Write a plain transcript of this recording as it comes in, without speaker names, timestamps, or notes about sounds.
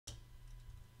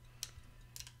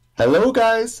Hello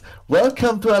guys,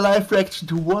 welcome to a live reaction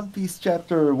to One Piece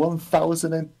chapter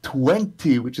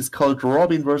 1020, which is called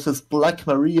Robin versus Black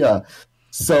Maria.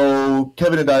 So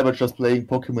Kevin and I were just playing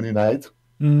Pokemon Unite.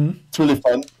 It's really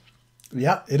fun.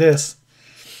 Yeah, it is.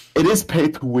 It is pay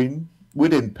to win. We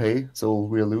didn't pay, so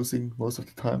we're losing most of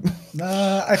the time.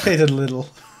 I paid a little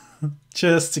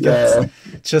just to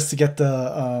get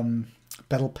the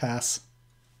battle pass,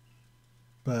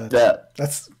 but Yeah,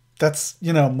 that's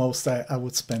most I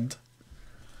would spend.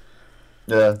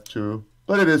 yeah, true.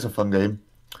 But it is a fun game.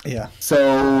 Yeah.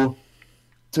 So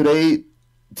today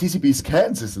TCB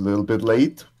scans is a little bit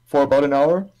late for about an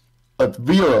hour, but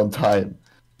we are on time.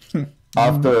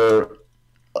 After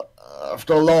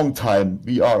a long time,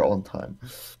 we are on time.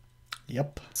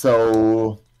 Yep.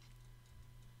 So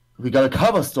we got a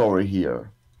cover story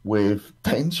here with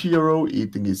Tenjiro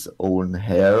eating his own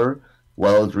hair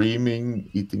while dreaming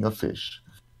eating a fish.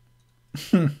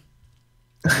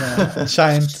 Yeah,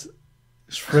 giant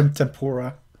shrimp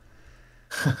tempura.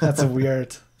 That's a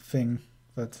weird thing,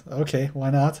 but okay, why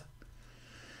not?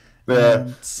 Yeah,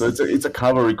 And so it's a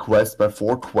cover request by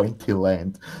 420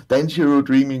 Land. Denjiro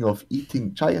dreaming of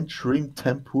eating giant shrimp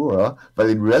tempura, but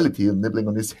in reality nibbling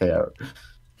on his hair.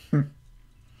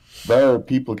 Where are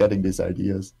people getting these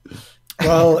ideas?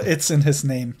 well, it's in his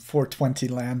name, 420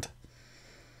 land.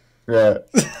 Yeah,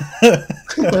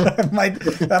 that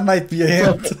might be a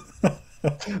hint.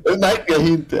 it might be a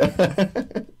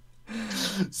hint.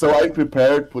 So I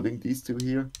prepared putting these two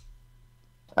here,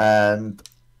 and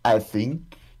I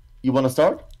think you want to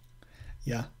start?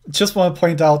 Yeah, just want to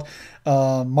point out,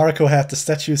 Marco had the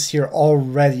statues here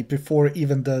already before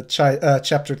even the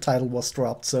chapter title was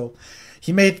dropped, so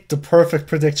he made the perfect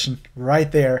prediction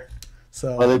right there.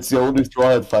 So Well, it's the only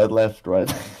straw fight left,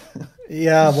 right?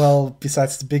 yeah, well,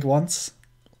 besides the big ones.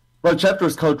 Well, chapter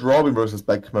is called Robin versus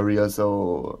Black Maria,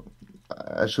 so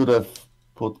I should have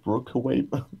put Brooke away.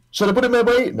 Should I put him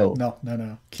away? No.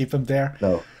 No, keep him there.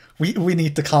 No. We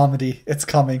need the comedy. It's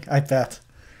coming, I bet.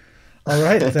 All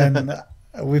right, then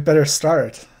we better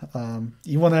start.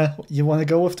 You wanna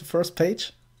go with the first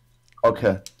page?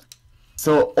 Okay.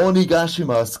 So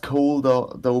Onigashima's cold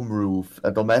dome roof,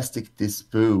 a domestic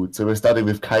dispute. So we're starting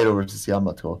with Kaido versus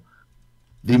Yamato.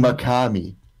 The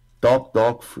Makami,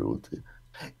 dog fruit.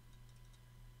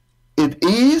 It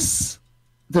is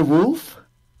the wolf.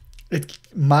 It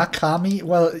Makami.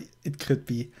 Well, it could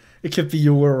be. It could be.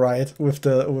 You were right with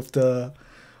the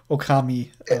Okami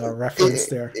reference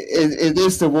there. It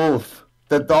is the wolf.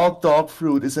 The dog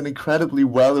fruit is an incredibly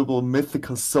valuable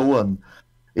mythical Zoan.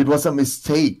 It was a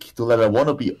mistake to let a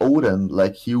wannabe Odin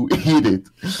like you eat it.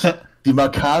 The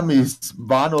Makami is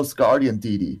Wano's guardian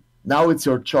deity. Now it's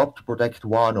your job to protect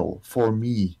Wano for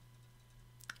me.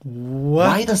 What?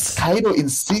 Why does Kaido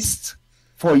insist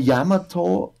for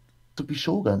Yamato to be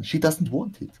Shogun? She doesn't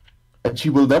want it. And she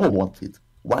will never want it.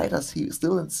 Why does he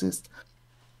still insist?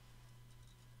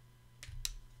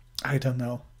 I don't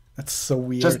know. That's so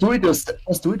weird. Just do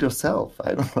it yourself.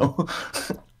 I don't know.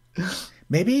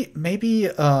 Maybe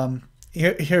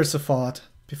here's a thought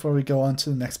before we go on to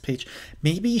the next page.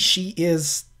 Maybe she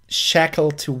is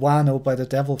shackled to Wano by the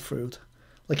devil fruit.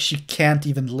 Like she can't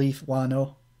even leave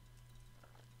Wano.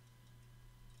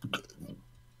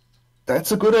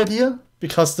 That's a good idea.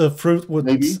 Because the fruit would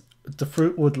Maybe. the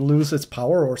fruit would lose its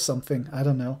power or something. I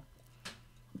don't know.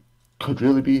 Could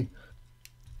really be.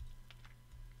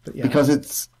 But yeah. Because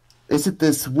is it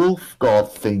this wolf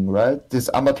god thing, right? This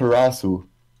Amaterasu,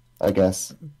 I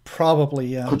guess. Probably,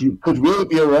 yeah. Could really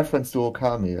be a reference to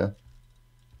Okami, yeah?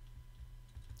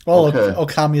 Well, Okay.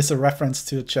 Okami is a reference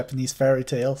to a Japanese fairy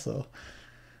tale, so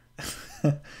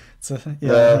it's a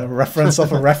Yeah. a reference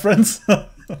of a reference.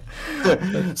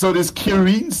 So this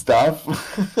Kirin stuff,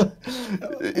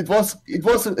 it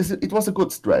was a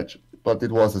good stretch, but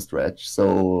it was a stretch.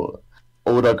 So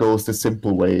Oda goes the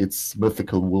simple way. It's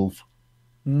mythical wolf.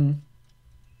 Yeah,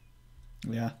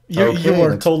 you Okay, were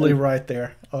next totally page. right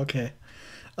there. Okay,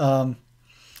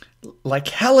 like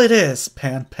hell it is,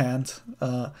 Pant.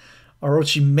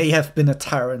 Orochi may have been a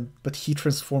tyrant, but he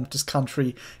transformed this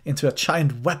country into a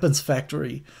giant weapons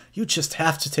factory. You just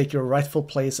have to take your rightful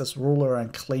place as ruler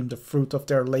and claim the fruit of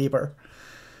their labor.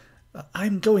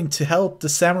 I'm going to help the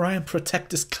samurai and protect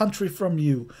this country from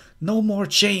you. No more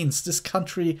chains. This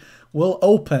country will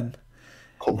open.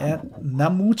 And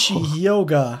Namuchi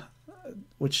Hyoga,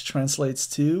 which translates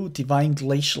to Divine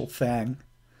Glacial Fang.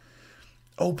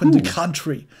 Open the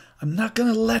country. I'm not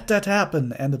gonna let that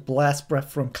happen. And a blast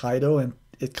breath from Kaido and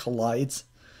it collides.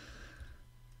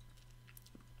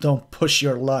 Don't push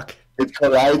your luck. It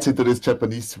collides into this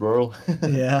Japanese swirl.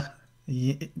 Yeah.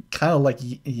 Kind of like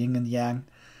yin and yang.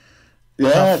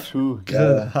 Yeah, Huff. true.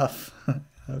 Good, Yeah. Huff.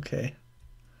 Okay.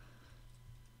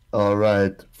 All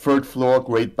right. Third floor,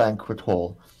 great banquet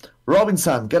hall.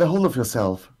 Robin-san, get a hold of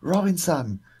yourself.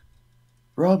 Robin-san.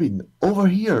 Robin, over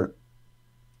here.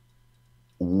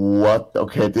 What?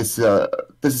 Okay, this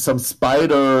is some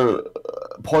spider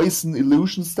poison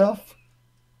illusion stuff.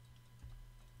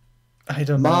 I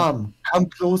don't know. Mom, come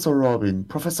closer, Robin.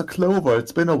 Professor Clover,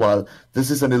 it's been a while. This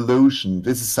is an illusion.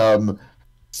 This is some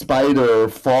spider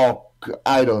fog.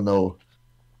 I don't know.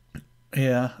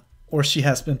 Yeah. Or she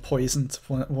has been poisoned.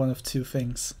 One of two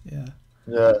things. Yeah.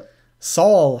 Yeah.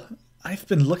 Saul, I've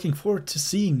been looking forward to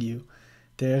seeing you.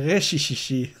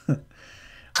 Dereshishishi.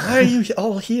 Why are you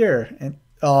all here? And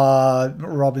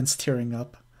Robin's tearing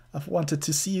up. I've wanted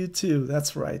to see you too.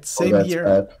 That's right. Oh, Same that's here.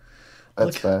 bad.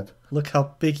 That's Look, bad. look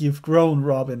how big you've grown,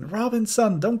 Robin. Robin,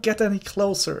 son, don't get any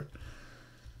closer.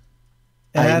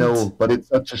 I And know, but it's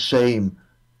such a shame.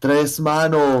 Tres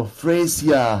mano,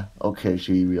 Fresia. Okay,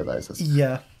 she realizes.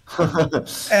 yeah,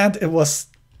 and they were Oh,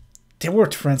 it was the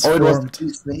transformed. three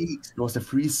snakes. It was the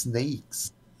three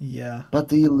snakes. Yeah, But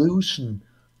the illusion.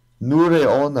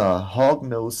 Nureona,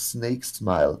 hog-nosed snake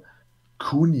smile.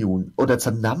 Kunyun. Oh, that's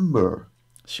a number.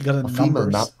 she got a A female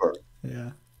numbers. number.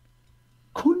 Yeah,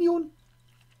 Kunyun?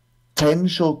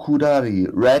 Tensho Kudari,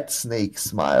 red snake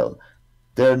smile.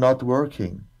 They're not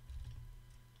working.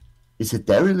 Is it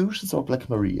their illusions or Black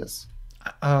Maria's?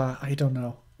 I don't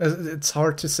know. It's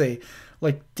hard to say.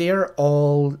 Like they're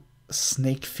all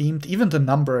snake themed. Even the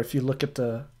number, if you look at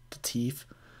the teeth,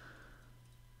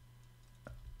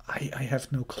 I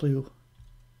have no clue.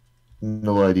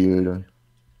 No idea either.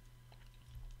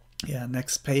 Yeah,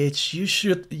 next page. You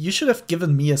should have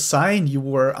given me a sign you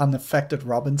were unaffected,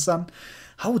 Robinson.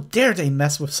 How dare they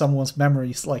mess with someone's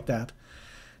memories like that?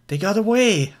 They got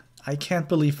away. I can't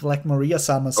believe Black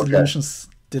Maria-sama's Okay. illusions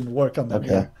didn't work on them.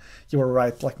 Okay. Yeah, you were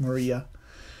right, Black Maria.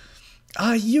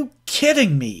 Are you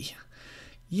kidding me?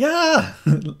 Yeah,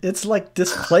 it's like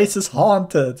this place is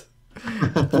haunted.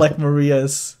 Black Maria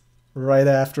is right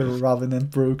after Robin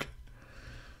and Brooke.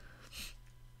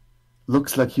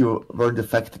 Looks like you weren't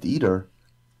affected either.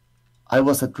 I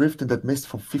was adrift in that mist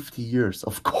for 50 years.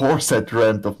 Of course I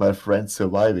dreamt of my friends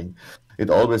surviving. It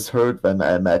always hurt when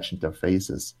I imagined their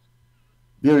faces.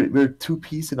 We're two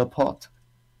peas in a pot.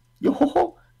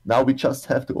 Yo-ho-ho! Now we just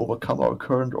have to overcome our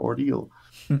current ordeal.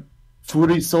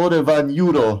 Furisode van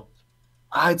Yuro.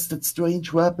 Ah, it's that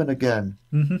strange weapon again.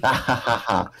 Van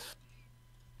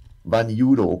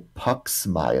Yuro, Puck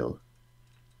Smile.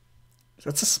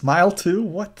 That's a smile too?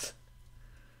 What?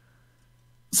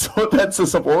 So that's a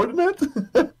subordinate?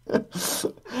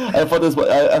 I thought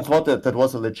that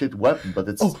was a legit weapon, but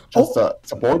it's just a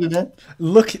subordinate.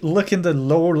 Look in the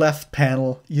lower left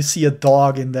panel. You see a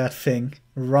dog in that thing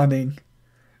running.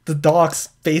 The dog's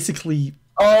basically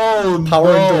Oh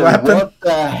powering no! the weapon. What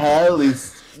the hell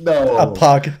is no? a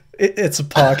pug. It's a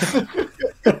pug.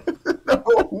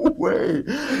 No way!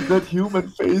 That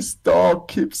human-faced dog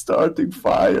keeps starting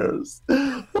fires.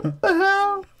 What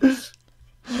the hell?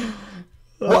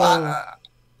 What?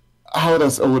 How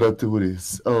does Oda do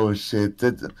this? Oh shit!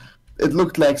 It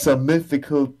looked like some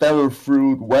mythical devil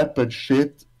fruit weapon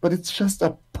shit, but it's just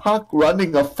a pug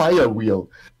running a fire wheel.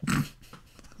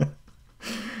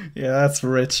 Yeah, that's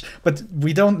rich. But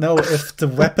we don't know if the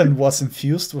weapon was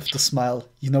infused with the smile.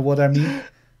 You know what I mean?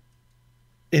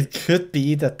 It could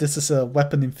be that this is a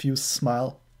weapon-infused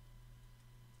smile.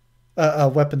 A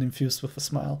weapon infused with a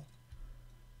smile.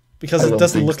 Because it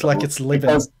doesn't look like it's living.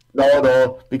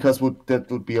 Because that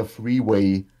would be a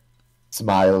three-way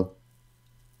smile.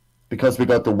 Because we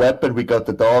got the weapon, we got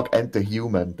the dog, and the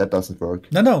human. That doesn't work.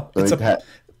 No, So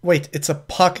it's a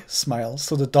pug smile.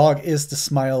 So the dog is the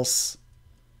smile's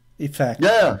effect.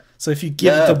 yeah. So if you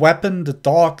give the weapon, the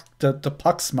dog, the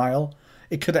pug smile,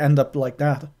 it could end up like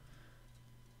that.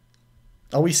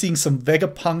 Are we seeing some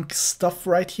Vegapunk stuff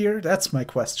right here? That's my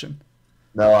question.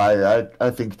 No, I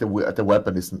think the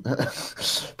weapon isn't.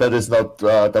 That is not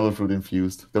devil fruit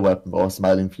infused. The weapon or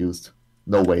smile infused.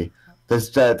 No way. This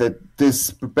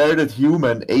bearded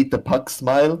human ate the pug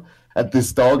smile, and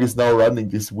this dog is now running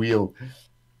this wheel.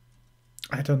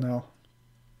 I don't know.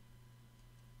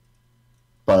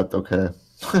 But okay.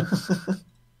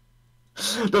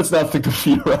 That's nothing to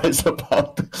theorize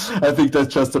about. I think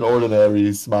that's just an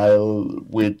ordinary smile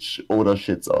which Oda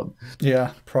shits on.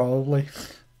 Yeah, probably.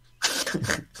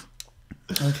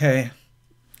 Okay.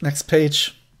 Next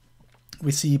page.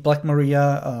 We see Black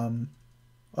Maria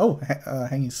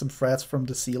hanging some threads from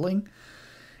the ceiling.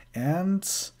 And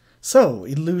so,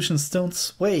 illusions don't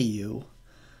sway you.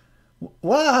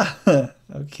 Wow!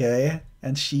 Okay.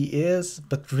 And she is,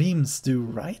 but dreams do,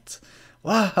 right?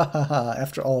 Wahahaha,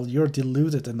 after all, you're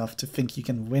deluded enough to think you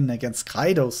can win against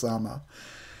Kaido-sama.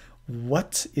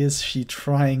 What is she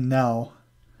trying now?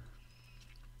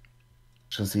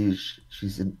 She's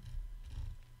in.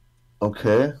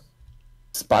 Okay.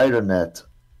 Spider net.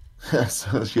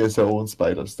 So she has her own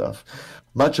spider stuff.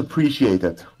 Much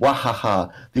appreciated.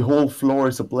 Wahaha. The whole floor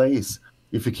is ablaze.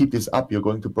 If you keep this up, you're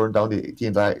going to burn down the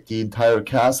entire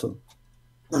castle.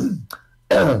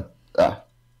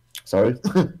 Sorry.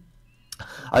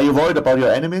 Are you worried about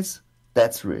your enemies?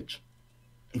 That's rich.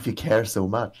 If you care so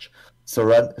much,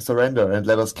 surrender and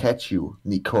let us catch you,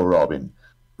 Nico Robin.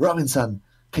 Robin-san,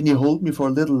 can you hold me for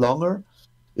a little longer?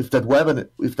 If that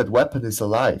weapon is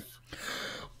alive.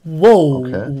 Whoa,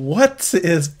 Okay. What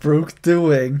is Brooke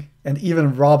doing? And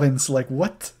even Robin's like,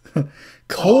 what?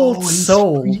 Cold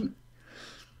soul.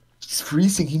 He's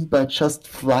freezing him by just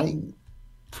flying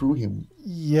through him.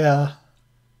 Yeah.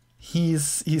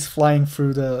 He's flying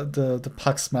through the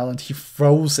puck smell and he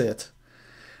froze it.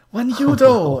 When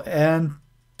Yudo and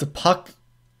the puck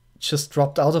just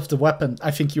dropped out of the weapon.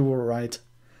 I think you were right.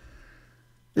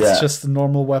 It's just a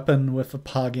normal weapon with a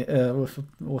puck with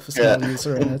a small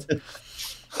user in it.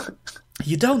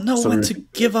 You don't know when to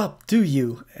give up, do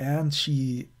you? And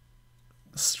she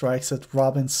strikes at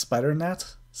Robin's spider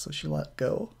net, so she let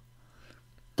go.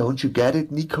 Don't you get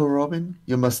it, Nico Robin?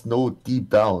 You must know deep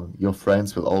down your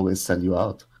friends will always sell you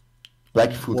out.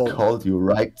 Blackfoot called you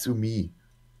right to me.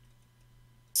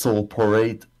 Soul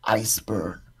Parade, Ice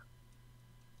Burn.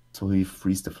 So he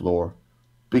frees the floor.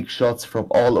 Big shots from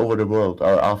all over the world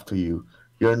are after you.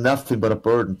 You're nothing but a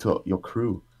burden to your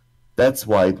crew. That's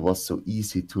why it was so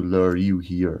easy to lure you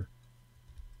here.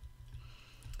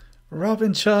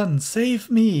 Robin-chan, save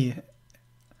me!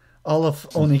 All of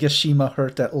Onigashima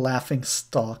heard that laughing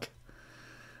stock.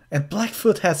 And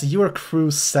Blackfoot has your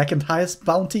crew's second highest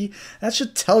bounty? That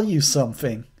should tell you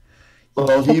something.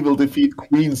 Well, he will defeat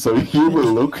Queen, so he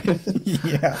will look.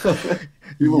 Yeah.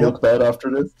 He will look bad after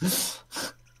this.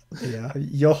 Yeah.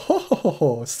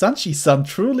 Yo-ho-ho-ho, Sanchi-san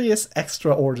truly is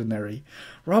extraordinary.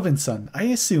 Robin-san, I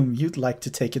assume you'd like to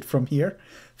take it from here?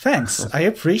 Thanks, I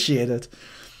appreciate it.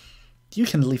 You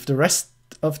can leave the rest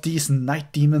of these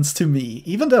night demons to me,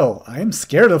 even though I'm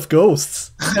scared of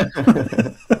ghosts.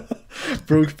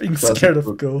 Brooke being scared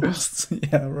of ghosts.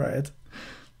 Yeah, right.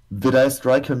 Did I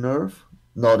strike a nerve?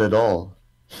 Not at all.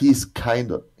 He's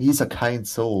a kind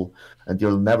soul, and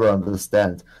you'll never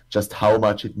understand just how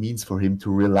much it means for him to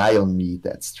rely on me,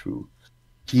 that's true.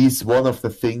 He's one of the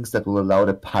things that will allow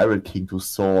the Pirate King to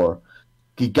soar.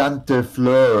 Gigante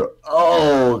Fleur.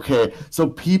 Oh, okay. So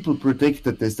people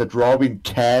predicted this, that Robin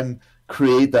can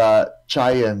create a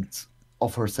giant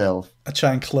of herself. A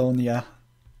giant clone, yeah.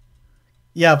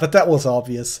 Yeah, but that was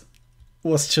obvious. It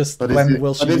was just when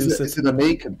will she use it? Is it a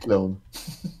naked clone?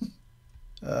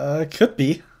 Could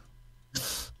be.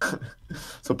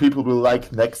 So people will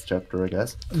like next chapter, I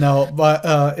guess. No, but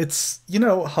it's, you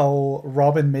know how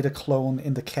Robin made a clone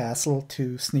in the castle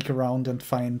to sneak around and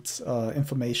find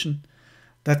information?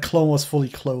 That clone was fully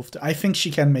clothed. I think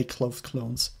she can make clothed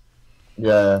clones.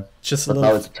 Yeah, just but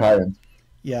now it's a giant.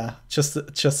 Yeah, just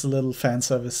a little fan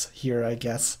service here, I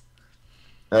guess.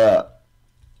 Yeah.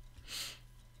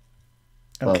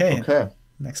 Okay.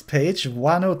 Next page,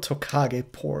 Wano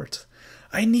Tokage Port.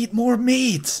 I need more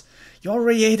meat! You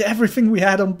already ate everything we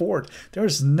had on board.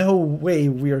 There's no way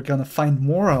we are gonna find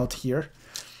more out here.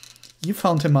 You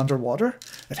found him underwater?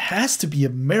 It has to be a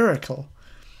miracle.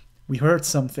 We heard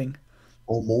something.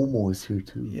 Oh, Momo is here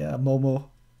too. Yeah, Momo.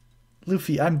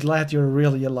 Luffy, I'm glad you're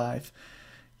really alive.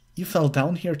 You fell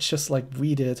down here just like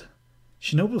we did.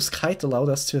 Shinobu's kite allowed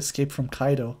us to escape from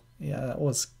Kaido. Yeah, that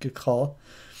was a good call.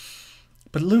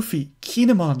 But Luffy,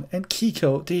 Kinemon, and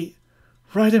Kiko, they...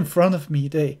 right in front of me,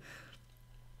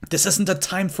 This isn't the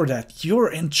time for that.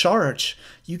 You're in charge.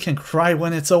 You can cry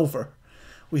when it's over.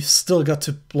 We've still got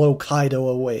to blow Kaido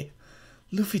away.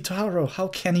 Luffy Taro, how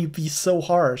can you be so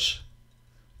harsh?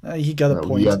 He got a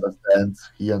point.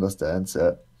 He understands.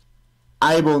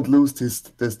 I won't lose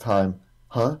this time.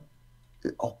 Huh?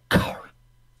 Oh, coward.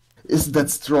 Isn't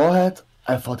that Straw Hat?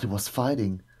 I thought he was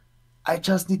fighting. I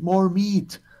just need more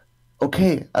meat.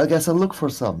 Okay, I guess I'll look for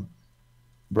some.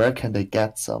 Where can they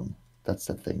get some? That's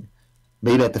the thing.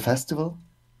 Maybe at the festival?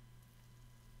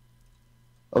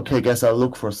 Okay, guess I'll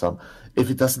look for some. If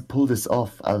it doesn't pull this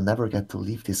off, I'll never get to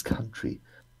leave this country.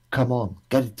 Come on,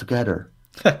 get it together.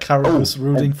 Karu's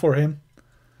rooting for him.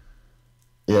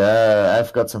 Yeah,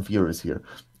 I've got some theories here.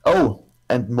 Oh,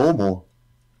 and Momo.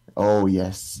 Oh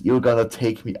yes, you're gonna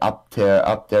take me up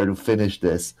there to finish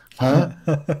this. Huh?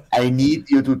 I need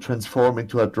you to transform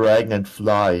into a dragon and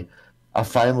fly. A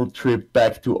final trip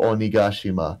back to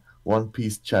Onigashima. One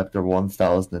Piece chapter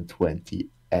 1020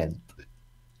 end.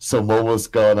 So Momo's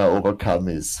gonna overcome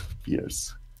his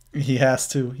fears. He has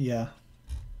to, yeah.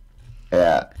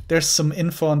 Yeah. There's some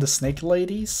info on the snake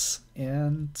ladies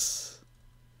and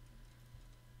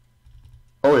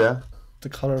Oh yeah. the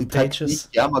color The pages.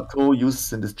 technique Yamato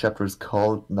uses in this chapter is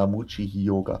called Namuchi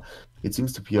Hyoga. It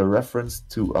seems to be a reference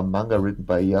to a manga written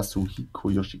by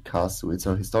Yasuhiko Yoshikazu. It's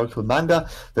a historical manga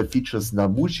that features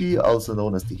Namuchi, also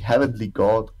known as the heavenly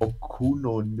god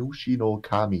Okuno Nushi no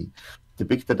Kami,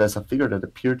 depicted as a figure that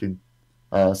appeared in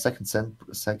second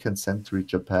century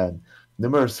Japan.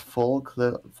 Numerous folk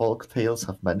tales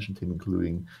have mentioned him,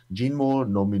 including Jinmo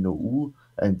no Minou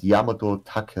and Yamato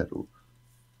Takeru.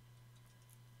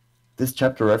 This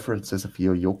chapter references a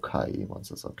few yokai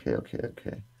monsters. Okay.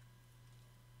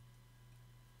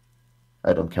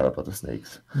 I don't care about the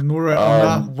snakes.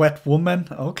 Mura wet woman?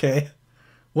 Okay.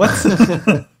 What?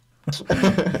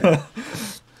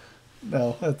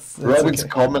 No, that's Robin's okay.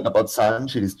 comment about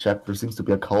Sanji this chapter seems to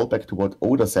be a callback to what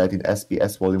Oda said in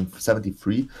SBS Volume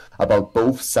 73 about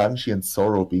both Sanji and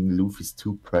Zoro being Luffy's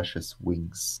two precious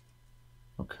wings.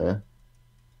 Okay.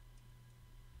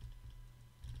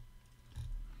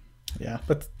 Yeah,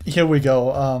 but here we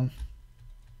go.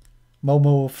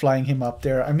 Momo flying him up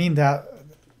there. I mean, that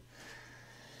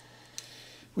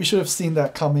we should have seen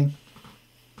that coming.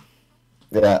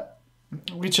 Yeah.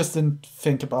 We just didn't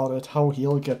think about it, how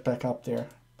he'll get back up there.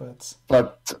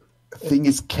 But thing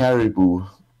is, Caribou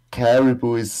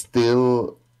is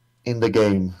still in the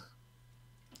game,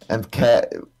 and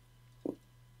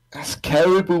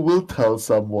Caribou will tell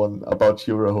someone about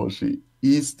Shirahoshi.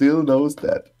 He still knows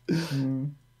that.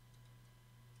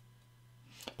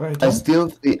 But I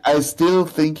still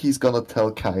think he's gonna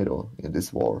tell Kaido in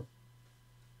this war.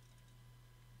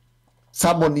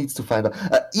 Someone needs to find out.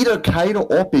 Either Kaido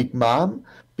or Big Mom,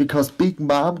 because Big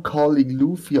Mom calling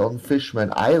Luffy on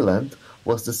Fishman Island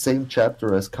was the same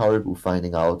chapter as Caribou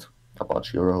finding out about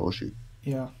Shirahoshi.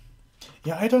 Yeah,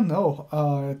 I don't know.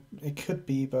 It could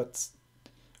be, but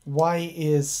why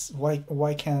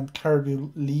can't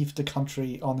Caribou leave the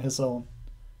country on his own?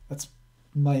 That's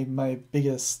my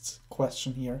biggest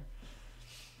question here.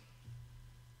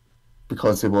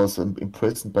 Because he was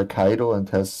imprisoned by Kaido and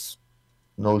has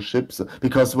no ships.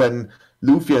 Because when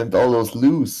Luffy and all those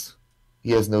lose,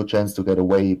 he has no chance to get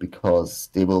away because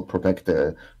they will protect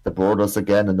the borders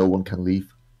again and no one can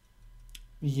leave.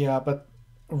 Yeah, but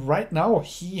right now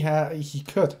he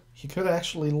could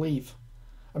actually leave.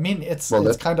 I mean, it's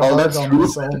kind of hard on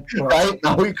his own. But right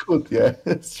now he could, yeah,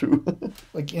 it's true.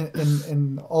 Like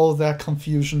in all that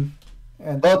confusion.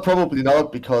 And well, probably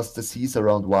not, because the seas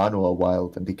around Wano are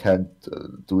wild and he can't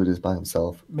do this by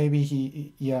himself. Maybe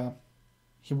he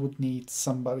would need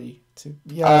somebody to.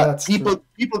 Yeah, that's true.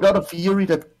 People got a theory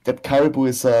that Caribou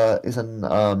is a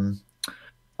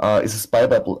spy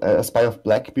of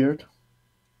Blackbeard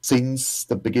since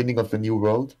the beginning of the New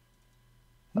World.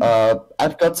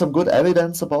 I've got some good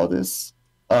evidence about this.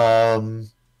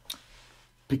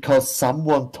 Because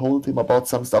someone told him about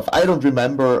some stuff. I don't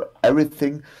remember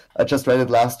everything. I just read it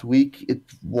last week. It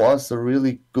was a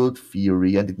really good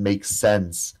theory and it makes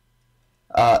sense.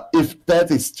 If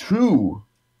that is true,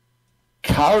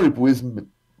 Caribou is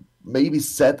maybe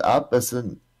set up as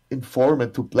an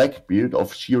informant to Blackbeard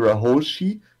of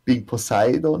Shirahoshi being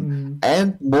Poseidon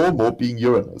and Momo being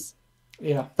Uranus.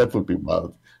 Yeah. That would be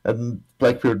wild. And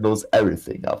Blackbeard knows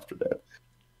everything after that.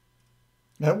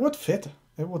 That would fit.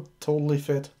 It would totally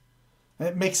fit.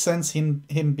 It makes sense him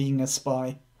being a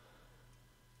spy.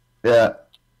 Yeah.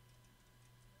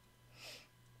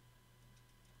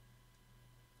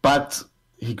 But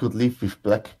he could live with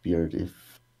Blackbeard if...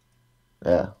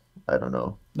 Yeah, I don't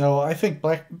know. No, I think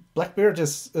Blackbeard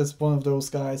is one of those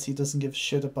guys. He doesn't give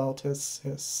shit about his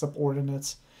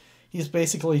subordinates. He's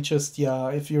basically just,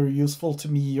 if you're useful to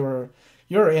me, you're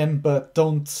in, but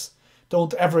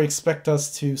don't ever expect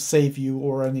us to save you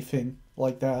or anything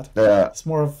like that. Yeah. It's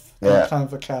more of kind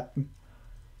of a captain.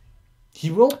 He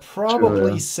will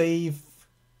probably save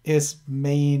his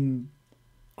main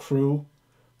crew,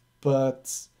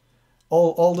 but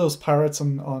all those pirates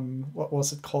on what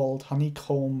was it called?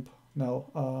 Honeycomb?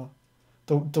 No,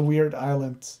 the weird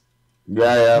island.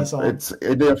 Yeah. It's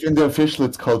in the official.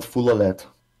 It's called Fulalet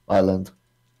Island.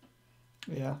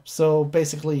 Yeah. So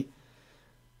basically,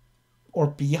 or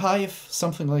Beehive,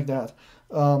 something like that.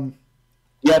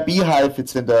 Yeah, Beehive.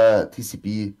 It's in the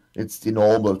TCB. It's the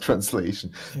normal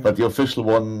translation, but the official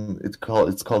one it's called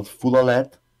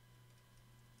Fulalet.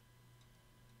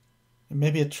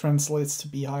 Maybe it translates to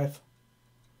Beehive.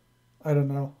 I don't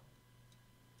know.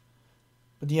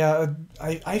 But yeah,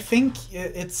 I think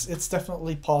it's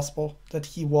definitely possible that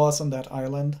he was on that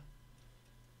island.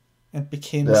 and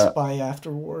became a spy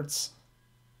afterwards.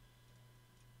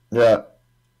 Yeah.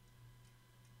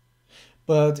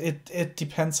 But it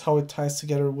depends how it ties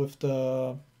together with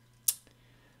the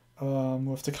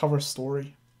cover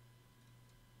story,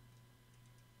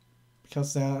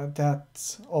 because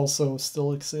that also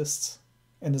still exists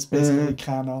and is basically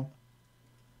canon.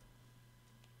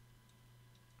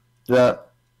 Yeah,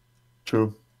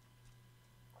 true.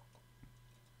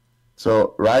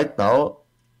 So right now,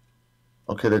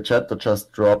 okay, the chapter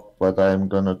just dropped, but I'm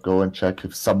gonna go and check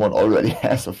if someone already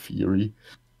has a theory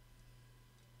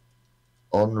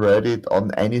on Reddit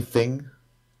on anything.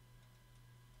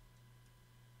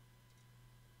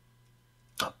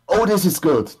 Oh, this is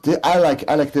good. I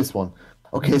like this one.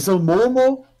 Okay, so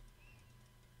Momo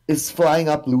is flying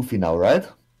up Luffy now, right?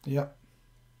 Yeah.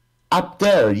 Up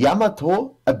there,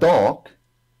 Yamato, a dog,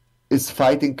 is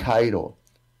fighting Kaido.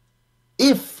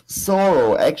 If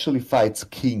Zoro actually fights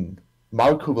King,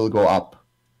 Marco will go up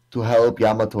to help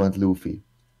Yamato and Luffy.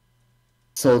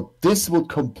 So this would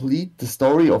complete the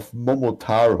story of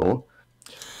Momotaro.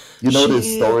 You know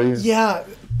this story? Yeah,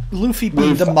 Luffy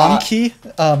being the monkey,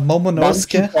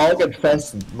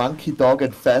 Momonosuke. Monkey, dog,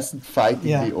 and pheasant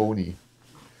fighting the Oni.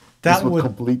 This would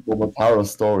complete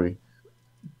Momotaro's story.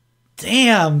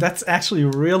 Damn, that's actually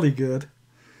really good.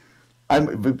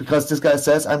 Because this guy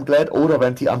says, I'm glad Oda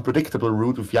went the unpredictable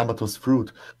route with Yamato's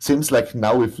fruit. Seems like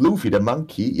now with Luffy the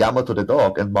monkey, Yamato the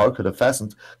dog, and Marco the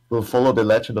pheasant will follow the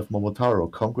legend of Momotaro.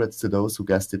 Congrats to those who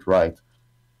guessed it right.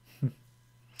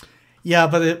 Yeah,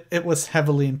 but it was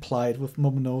heavily implied with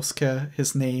Momonosuke.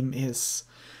 His name is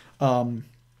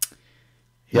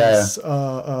his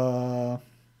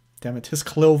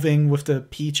clothing with the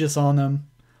peaches on him.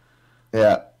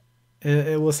 Yeah.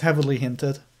 It was heavily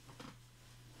hinted.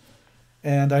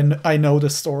 And I know the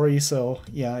story, so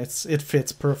yeah, it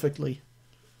fits perfectly.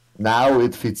 Now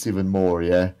it fits even more,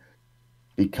 yeah.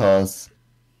 Because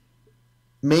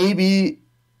maybe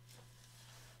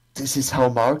this is how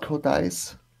Marco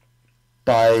dies.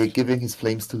 By giving his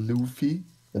flames to Luffy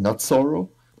and not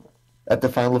Zoro. At the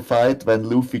final fight, when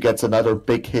Luffy gets another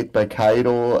big hit by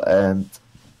Kaido and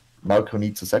Marco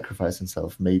needs to sacrifice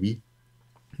himself, maybe.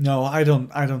 No, I don't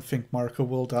think Marco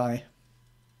will die.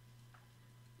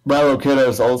 Well, okay,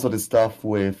 there's also the stuff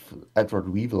with Edward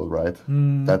Weevil, right?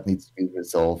 That needs to be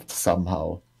resolved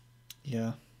somehow.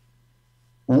 Yeah.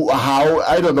 How?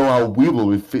 I don't know how Weevil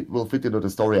will fit into the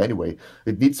story anyway.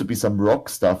 It needs to be some rock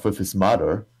stuff with his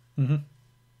mother. Mm-hmm.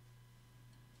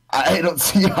 I don't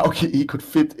see how he could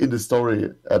fit in the story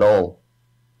at all.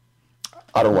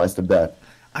 Otherwise than that.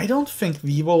 I don't think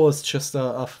Weevil is just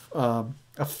a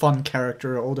fun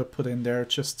character Oda put in there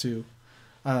just to,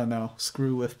 I don't know,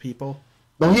 screw with people.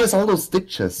 No, he has all those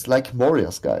stitches, like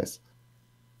Moria's guys.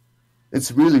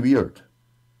 It's really weird.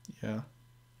 Yeah.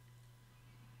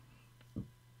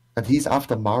 And he's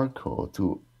after Marco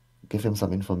to give him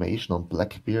some information on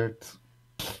Blackbeard.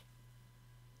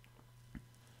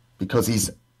 Because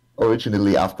he's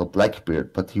originally after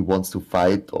Blackbeard, but he wants to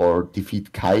fight or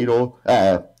defeat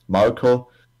Marco,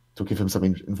 to give him some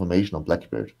information on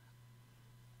Blackbeard.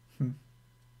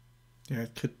 Yeah,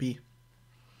 it could be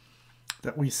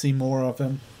that we see more of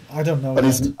him. I don't know. But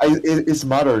his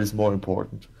mother is more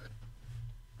important.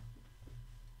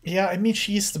 Yeah, I mean,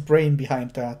 she's the brain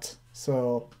behind that,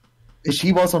 so...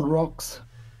 She was on Rocks.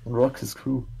 On Rocks'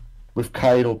 crew. With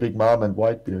Kaido, Big Mom, and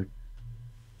Whitebeard.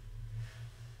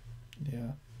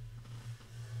 Yeah.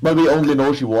 But we only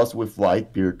know she was with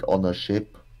Whitebeard on a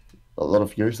ship a lot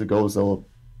of years ago, so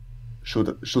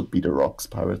should be the Rocks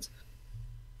pirates.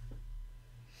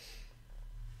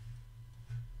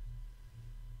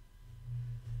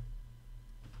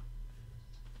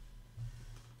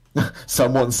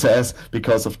 Someone says,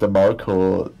 because of the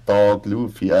Marco, dog,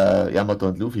 Luffy, Yamato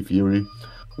and Luffy theory,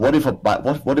 what if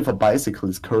a bicycle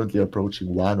is currently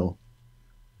approaching Wano?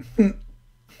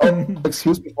 Oh,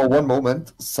 excuse me for one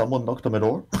moment. Someone knocked on my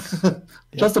door.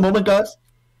 Just a moment, guys.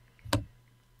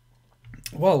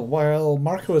 Well, while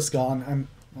Marco is gone,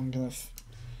 I'm gonna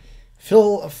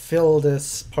fill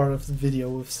this part of the video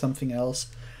with something else.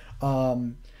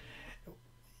 Where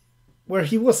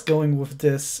he was going with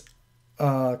this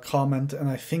comment, and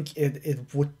I think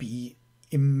it would be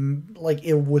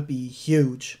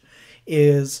huge,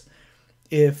 is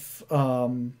if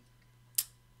Blue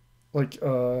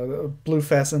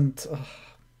Pheasant,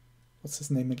 what's his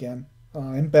name again?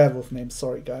 I'm bad with names,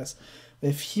 sorry guys.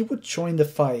 If he would join the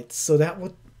fight, so that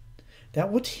would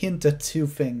hint at two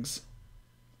things.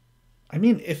 I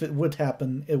mean, if it would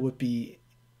happen, it would be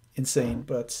insane,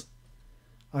 but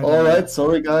Alright,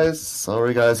 sorry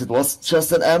guys, it was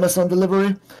just an Amazon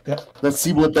delivery. Yeah. Let's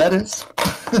see what that is.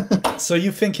 So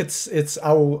you think it's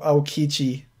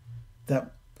Aokichi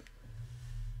that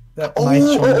might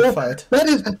join the fight? That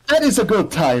is a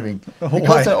good timing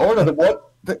because Why? I ordered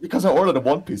a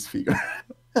One Piece figure.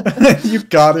 You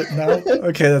got it now.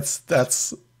 Okay,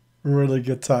 that's really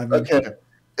good timing. Okay,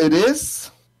 it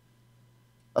is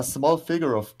a small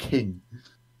figure of King.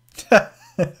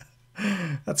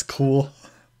 That's cool.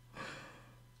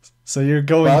 So you're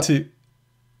going to.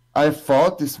 I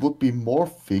thought this would be more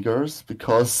figures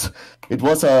because it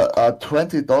was a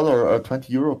 $20 or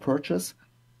 €20 purchase,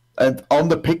 and on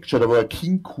the picture there were a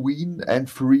king, queen, and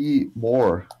 3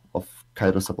 more of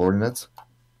Kaido subordinates.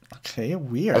 Okay,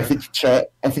 weird. I think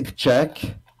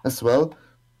Jack as well,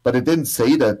 but it didn't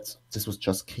say that this was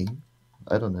just king.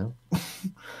 I don't know.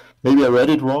 Maybe I read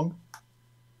it wrong.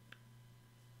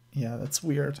 Yeah, that's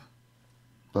weird.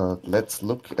 But let's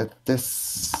look at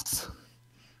this.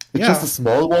 It's just a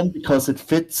small one because it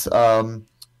fits in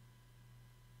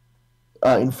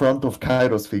front of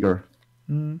Kaido's figure.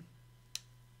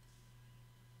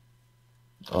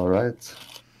 All right.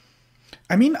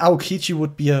 I mean, Aokichi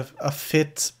would be a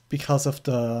fit because of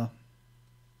the.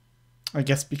 I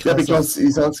guess because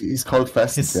he's called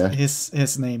Fastened.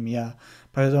 His name, yeah.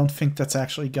 But I don't think that's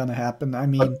actually gonna happen. I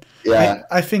mean,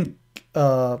 I think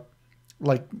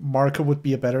like Marco would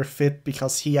be a better fit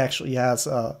because he actually has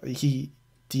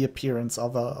the appearance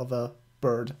of a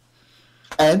bird,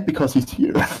 and because he's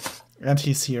here. And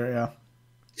he's here,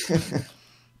 yeah.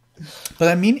 But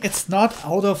I mean, it's not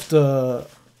out of the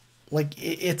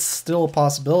it's still a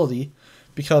possibility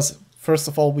because first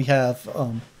of all we have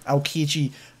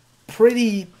Aokichi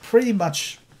pretty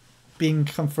much being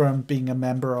confirmed being a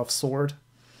member of Sword.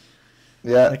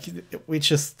 Yeah, like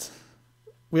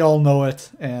we all know it,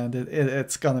 and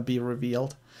it's gonna be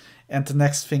revealed. And the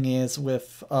next thing is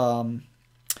with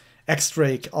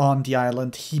X-Drake on the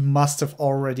island, he must have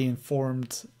already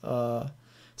informed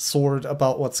Sword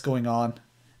about what's going on,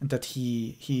 and that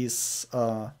he's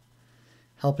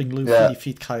helping Luffy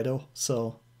defeat Kaido.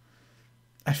 So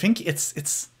I think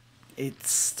it's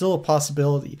still a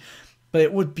possibility, but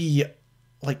it would be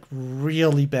like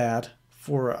really bad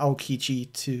for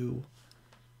Aokichi to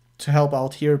help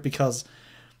out here, because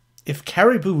if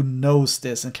Caribou knows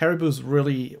this, and Caribou's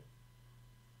really,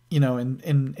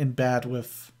 in bad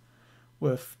with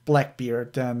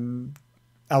Blackbeard, then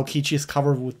Aokichi's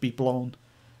cover would be blown.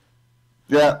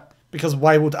 Yeah. Because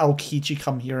why would Aokichi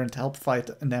come here and help fight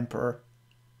an emperor?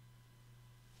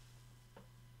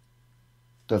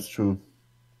 That's true.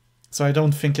 So I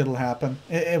don't think it'll happen.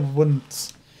 It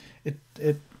wouldn't.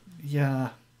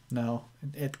 No,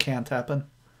 it can't happen.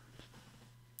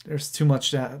 There's too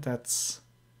much that's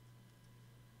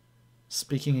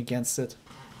speaking against it.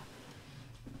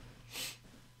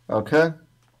 Okay.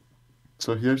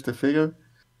 So here's the figure.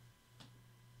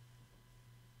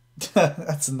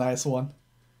 That's a nice one.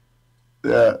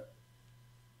 Yeah.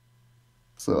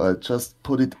 So I just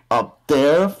put it up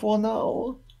there for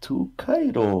now to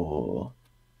Kaido.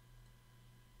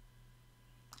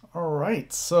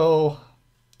 Alright, so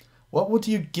what would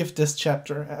you give this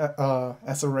chapter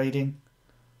as a rating?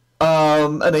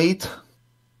 An 8.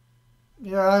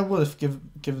 Yeah, I would have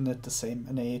given it the same,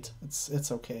 an 8.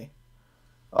 It's okay.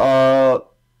 The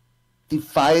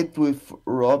fight with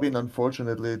Robin,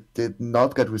 unfortunately, did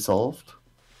not get resolved.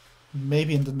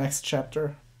 Maybe in the next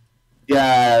chapter.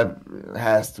 Yeah, it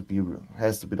has to be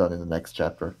done in the next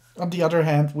chapter. On the other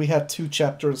hand, we had 2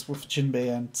 chapters with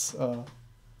Jinbei and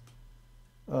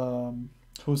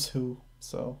Who's Who,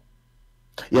 so.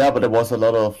 Yeah, but there was a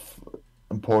lot of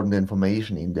important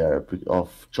information in there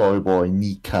of Joy Boy,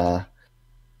 Nika,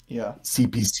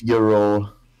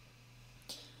 CP0,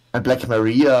 and Black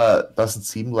Maria doesn't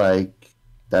seem like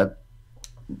that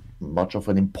much of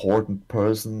an important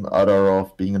person, other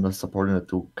of being a subordinate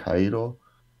to Kaido.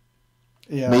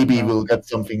 Yeah, maybe we'll get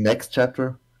something next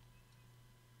chapter.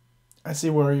 I see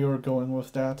where you're going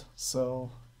with that.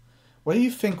 So, what do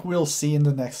you think we'll see in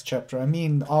the next chapter? I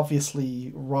mean,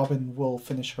 obviously Robin will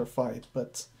finish her fight,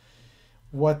 but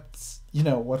what's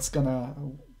gonna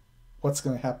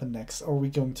happen next? Are we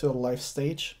going to a life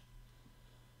stage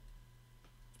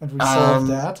and resolve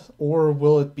that, or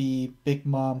will it be Big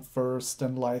Mom first,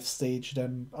 then life stage,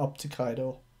 then up to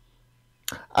Kaido?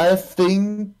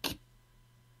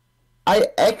 I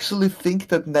actually think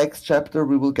that next chapter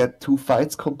we will get 2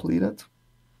 fights completed.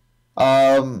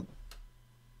 Robin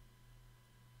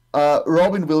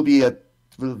will be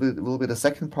the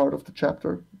second part of the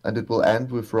chapter, and it will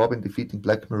end with Robin defeating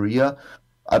Black Maria.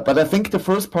 But I think the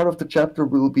first part of the chapter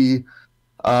will be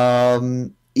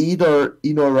either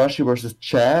Inuarashi versus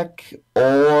Jack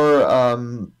or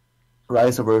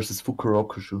Raizo versus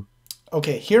Fukurokushu.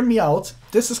 okay, hear me out.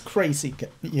 This is crazy,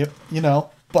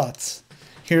 but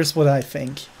here's what I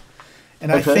think.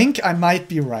 And I think I might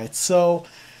be right. So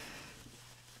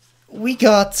we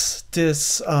got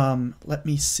this, let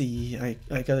me see.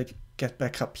 I gotta get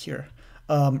back up here.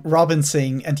 Robin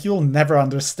saying, and you'll never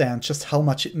understand just how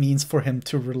much it means for him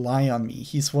to rely on me.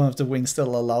 He's one of the wings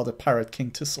that'll allow the Pirate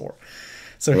King to soar.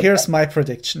 So here's my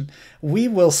prediction. We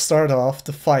will start off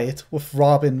the fight with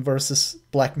Robin versus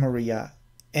Black Maria,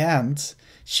 and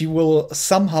she will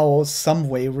somehow, some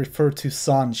way refer to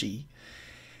Sanji.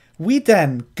 We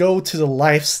then go to the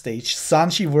life stage,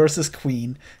 Sanji versus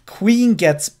Queen. Queen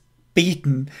gets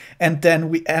beaten, and then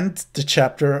we end the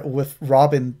chapter with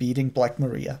Robin beating Black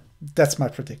Maria. That's my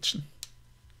prediction.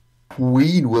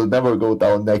 Queen will never go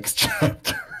down next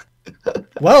chapter.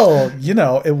 Well,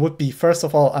 it would be, first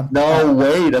of all... No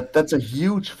way, that's a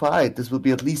huge fight. This will be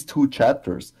at least 2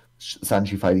 chapters,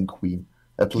 Sanji fighting Queen.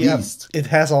 At least. It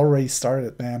has already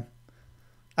started, man.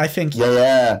 I think...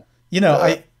 Yeah.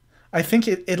 I think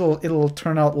it'll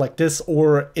turn out like this,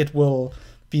 or it will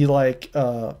be like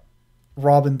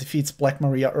Robin defeats Black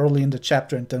Maria early in the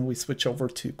chapter, and then we switch over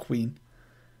to Queen.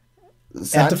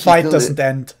 Sanji, and the fight doesn't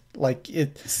end. Like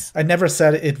it. I never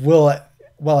said it will.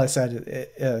 Well, I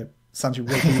said Sanji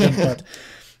will beat him, but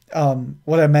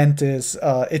what I meant is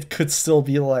it could still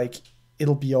be like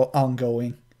it'll be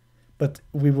ongoing, but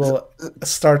we will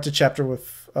start the chapter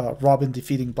with Robin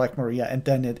defeating Black Maria, and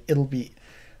then it'll be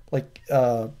like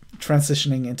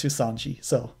transitioning into Sanji.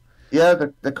 So yeah,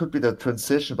 that could be the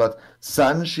transition, but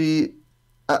Sanji,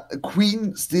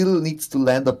 Queen still needs to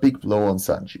land a big blow on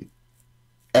Sanji,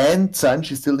 and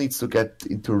Sanji still needs to get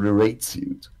into the raid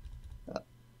suit,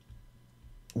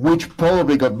 which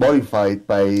probably got modified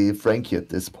by Frankie at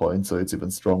this point, so it's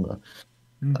even stronger.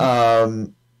 Mm-hmm.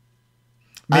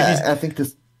 I think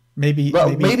this maybe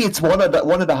it's one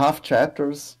and a half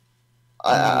chapters.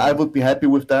 I would be happy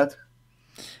with that.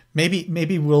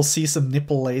 Maybe we'll see some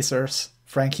nipple lasers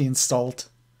Frankie installed.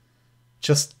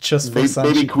 Just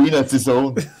maybe Queen has his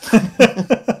own.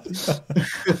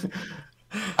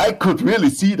 I could really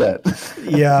see that.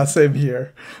 Yeah, same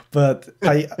here. But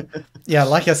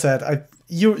like I said,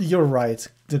 you're right.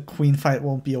 The Queen fight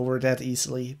won't be over that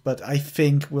easily, but I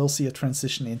think we'll see a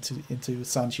transition into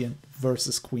Sanji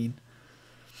versus Queen.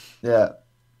 Yeah,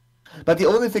 but the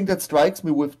only thing that strikes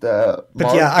me with the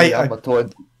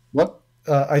what?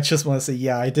 I just want to say,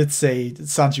 I did say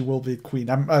Sanji will be Queen.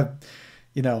 I'm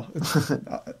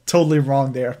totally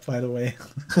wrong there, by the way.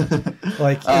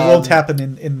 Like it won't happen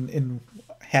in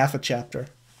half a chapter.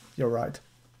 You're right.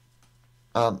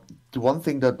 The one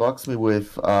thing that bugs me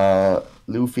with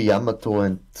Luffy, Yamato,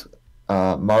 and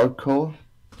Marco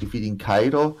defeating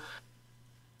Kaido,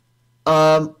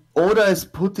 Oda is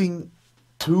putting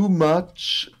too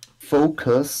much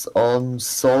focus on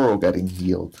Zoro getting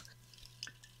healed.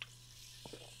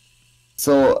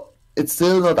 So it's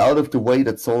still not out of the way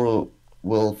that Zoro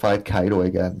will fight Kaido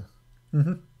again.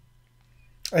 Mm-hmm.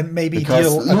 And maybe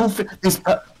because Luffy,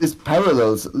 this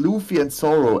parallels Luffy and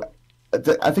Zoro.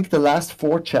 I think the last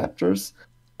 4 chapters,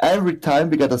 every time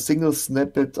we get a single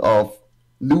snippet of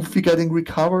Luffy getting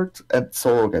recovered and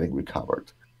Zoro getting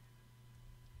recovered.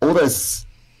 Oda is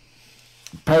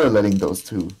paralleling those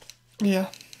two. Yeah.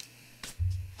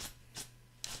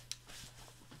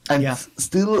 And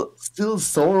still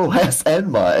Zoro has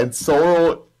Enma, and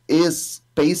Zoro is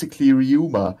basically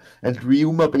Ryuma, and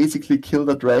Ryuma basically killed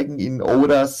a dragon in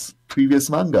Oda's previous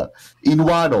manga, in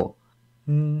Wano.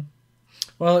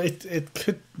 Well, it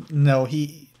could... No,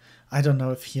 I don't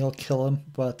know if he'll kill him,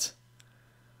 but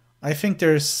I think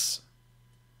there's...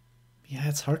 Yeah,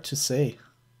 it's hard to say.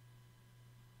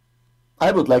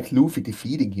 I would like Luffy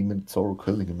defeating him and Zoro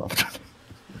killing him after.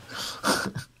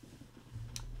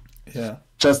 Yeah.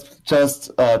 Just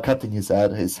cutting his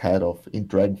head off in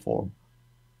dragon form.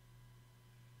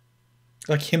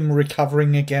 Like him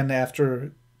recovering again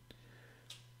after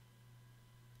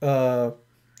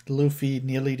Luffy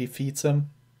nearly defeats him.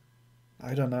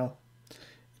 I don't know.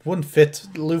 It wouldn't fit.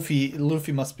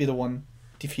 Luffy must be the one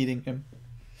defeating him.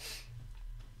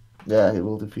 Yeah, he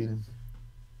will defeat him.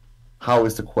 How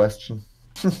is the question?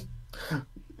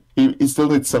 he still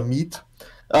needs some meat.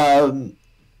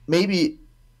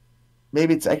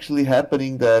 Maybe it's actually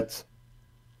happening that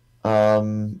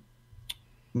Momo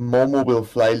will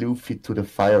fly Luffy to the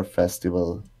Fire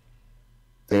Festival.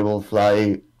 They will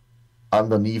fly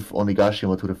underneath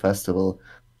Onigashima to the festival,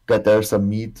 get there some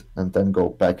meat, and then go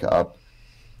back up.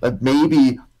 But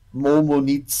maybe Momo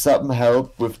needs some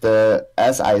help with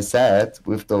as I said,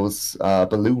 with those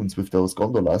balloons, with those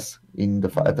gondolas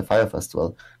at the Fire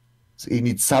Festival. So he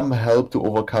needs some help to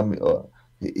overcome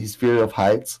his fear of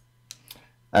heights.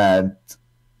 and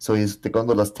so the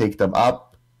gondolas take them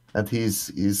up, and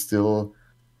he's still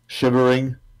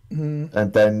shivering,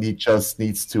 and then he just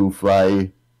needs to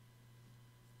fly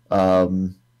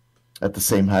at the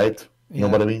same height. You know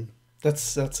what I mean?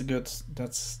 That's a good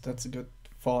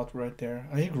thought right there.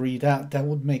 I agree that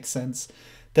would make sense.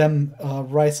 Them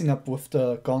rising up with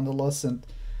the gondolas and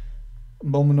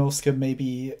Momonosuke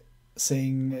maybe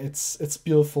saying it's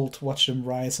beautiful to watch them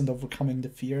rise and overcoming the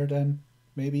fear. Then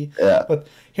maybe. Yeah. But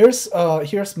here's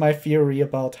my theory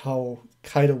about how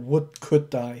Kaido could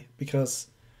die, because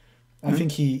I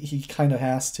think he kind of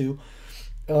has to.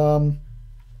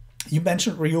 You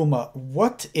mentioned Ryuma.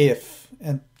 What if,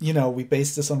 and we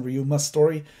base this on Ryuma's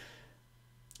story,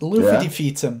 Luffy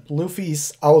defeats him.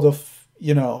 Luffy's out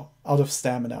of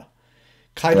stamina.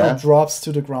 Kaido drops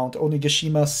to the ground.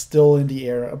 Onigashima's still in the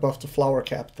air above the flower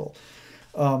capital.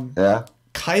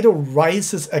 Kaido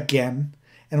rises again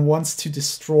and wants to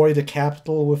destroy the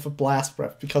capital with a blast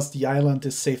breath because the island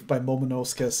is saved by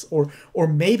Momonosuke's or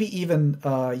maybe even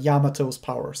Yamato's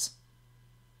powers.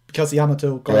 Because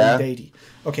Yamato got deity.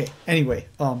 Okay, anyway,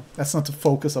 that's not the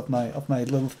focus of my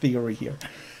little theory here.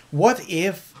 What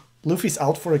if Luffy's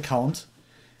out for a count?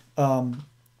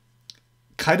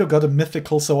 Kaido got a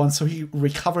mythical so on, so he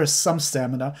recovers some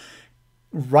stamina,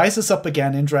 rises up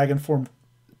again in dragon form,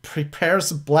 prepares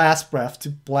a blast breath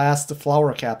to blast the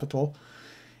flower capital,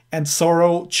 and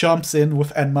Zoro jumps in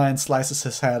with Enma and slices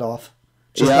his head off.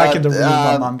 Just like in the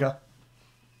Ryuma manga.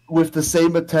 With the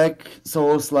same attack,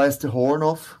 Zoro sliced the horn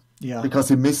off. Yeah. Because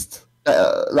he missed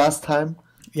last time.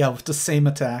 Yeah, with the same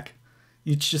attack.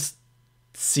 You just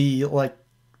see like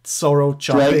Zoro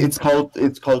jumping. It's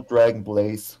called Dragon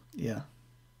Blaze. Yeah.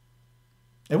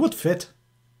 It would fit.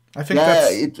 I think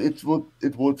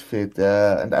it would fit,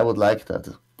 and I would like that.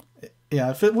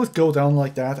 Yeah, if it would go down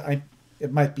like that,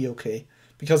 it might be okay.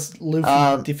 Because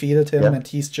Luffy defeated him and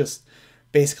he's just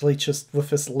basically just with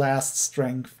his last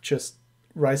strength just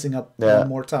rising up one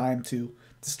more time to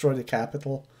destroy the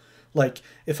capital. Like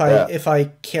if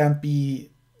I can't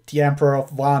be the Emperor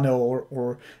of Wano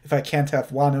or if I can't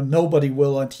have Wano, nobody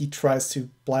will, and he tries to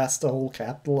blast the whole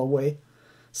capital away.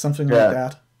 Something like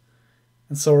that.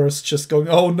 And Zoro's just going,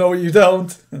 "Oh no, you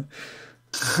don't."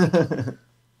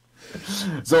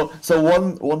 So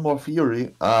one more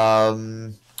theory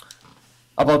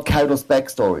about Kaido's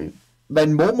backstory.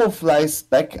 When Momo flies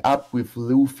back up with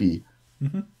Luffy,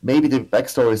 maybe the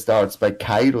backstory starts by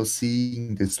Kaido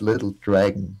seeing this little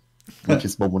dragon, which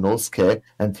is Momonosuke,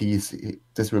 and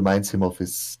this reminds him of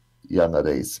his younger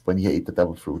days when he ate the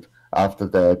devil fruit after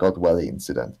the God Valley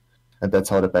incident, and that's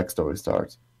how the backstory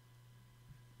starts.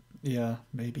 Yeah,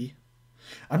 maybe.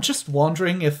 I'm just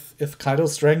wondering if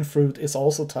Kaido's dragon fruit is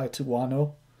also tied to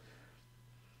Wano.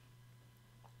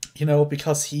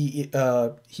 Because he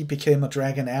became a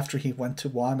dragon after he went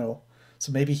to Wano,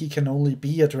 so maybe he can only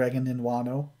be a dragon in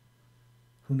Wano.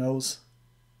 Who knows?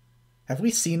 Have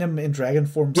we seen him in dragon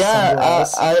form somewhere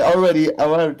else? I already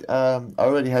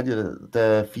had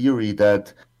the theory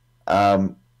that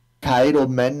Kaido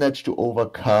managed to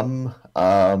overcome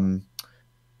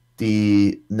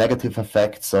the negative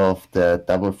effects of the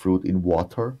devil fruit in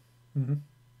water,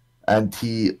 and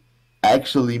he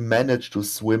actually managed to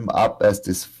swim up as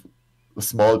this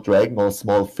small dragon or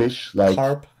small fish, like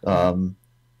carp.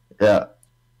 Like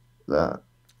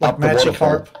magic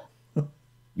carp.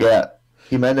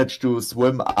 He managed to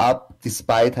swim up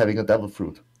despite having a devil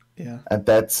fruit. Yeah, and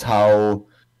that's how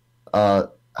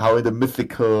in the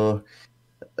mythical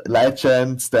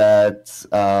legends that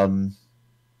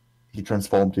he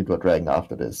transformed into a dragon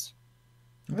after this.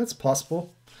 That's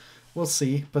possible. We'll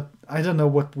see, but I don't know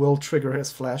what will trigger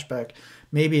his flashback.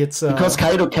 Maybe it's because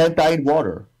Kaido can't die in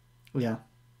water. Yeah.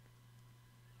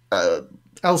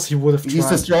 Else he would have tried. He's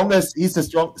the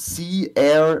strong sea,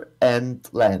 air, and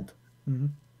land.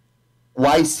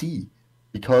 Why sea?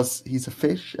 Because he's a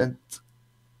fish and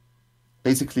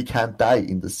basically can't die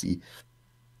in the sea.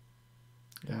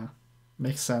 Yeah,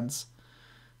 makes sense.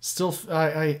 Still,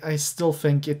 I still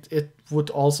think it would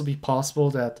also be possible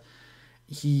that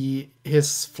his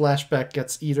flashback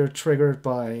gets either triggered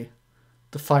by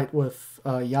the fight with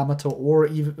Yamato or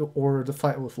the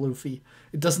fight with Luffy.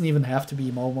 It doesn't even have to be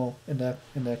Momo in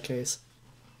that case.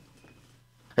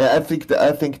 Yeah, I think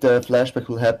the flashback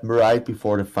will happen right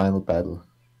before the final battle,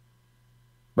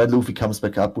 when Luffy comes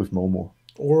back up with Momo.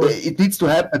 Or it needs to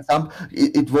happen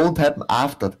it won't happen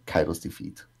after Kaido's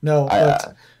defeat. No,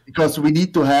 because we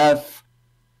need to have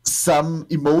some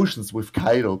emotions with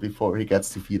Kaido before he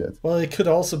gets defeated. Well, it could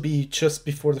also be just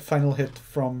before the final hit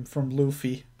from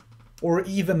Luffy, or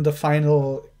even the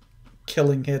final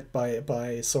killing hit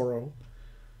by Zoro.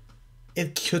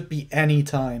 It could be any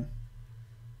time.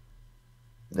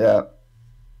 Yeah,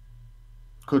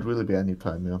 could really be any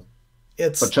time, yeah. But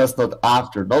It's just not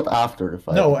after the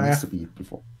fight. no It needs to be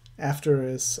before. after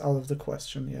is out of the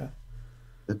question. Yeah,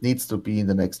 It needs to be in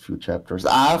the next few chapters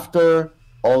after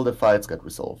all the fights get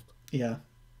resolved. yeah.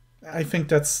 I think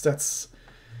that's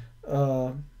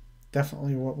uh,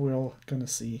 definitely what we're gonna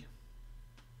see.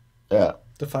 Yeah.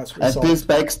 The fights And this resolved.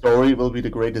 backstory will be the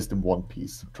greatest in One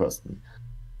Piece, trust me.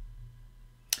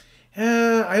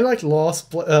 I like Law's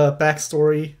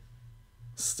backstory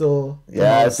still the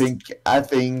Yeah, most. I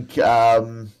think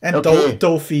And okay.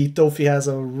 Dofi has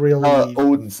a really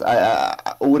Odin's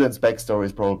backstory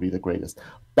is probably the greatest.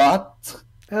 But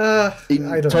I in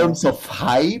don't know. terms of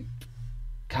hype,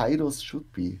 Kaido's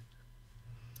should be.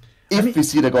 I If mean, we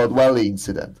see the God Valley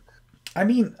incident. I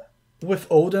mean, with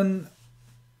Odin,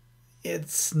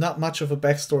 it's not much of a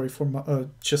backstory for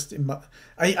just in my.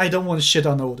 I don't want to shit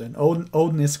on Odin.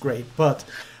 Odin is great, but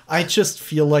I just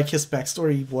feel like his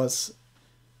backstory was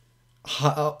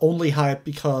only hype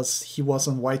because he was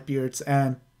on Whitebeard's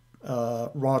and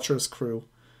Roger's crew.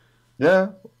 Yeah.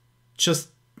 Just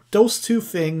those two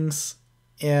things,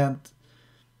 and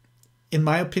in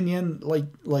my opinion, like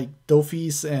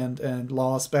Dofi's and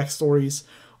Law's backstories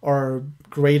are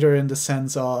greater in the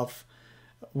sense of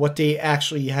what they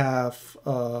actually have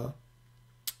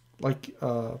like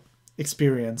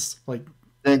experienced. Like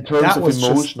In terms that of was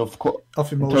just emotion,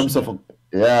 of in emotion. terms Yeah, of,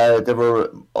 yeah, they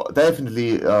were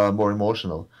definitely more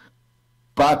emotional.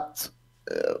 But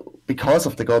because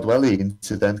of the God Valley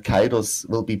incident, Kaidos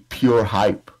will be pure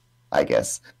hype, I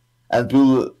guess. And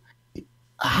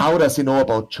how does he know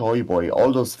about Joy Boy?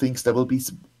 All those things, there will be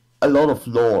a lot of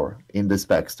lore in this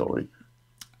backstory.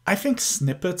 I think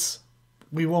snippets.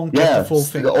 We won't get the Yeah, full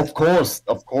thing. of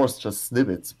course, just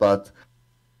snippets, but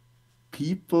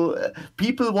people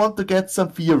want to get some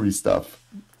theory stuff.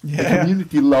 The Yeah,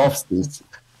 community loves this.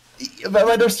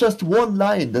 When there's just one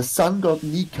line, the sun god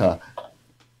Nika.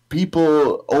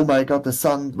 People, oh my god, the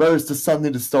sun, where is the sun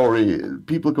in the story?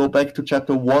 People go back to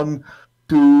chapter 1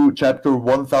 to chapter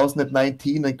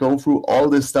 1019 and go through all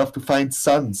this stuff to find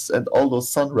suns and all those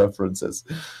sun references.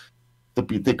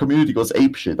 The community goes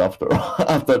apeshit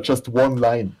after just one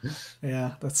line.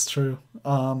 yeah, that's true.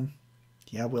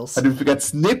 Yeah, we'll And see. if you get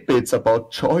snippets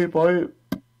about Joy Boy,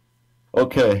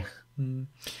 okay.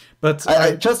 But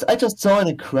I just saw an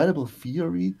incredible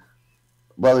theory.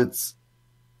 Well, it's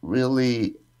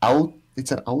really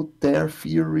it's an out there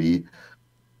theory.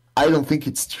 I don't think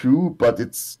it's true, but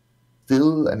it's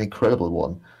still an incredible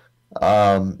one.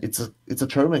 It's a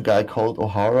German guy called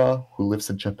O'Hara who lives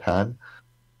in Japan.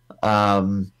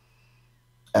 Um,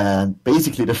 and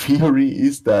basically the theory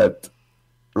is that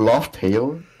Love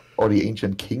Tale or the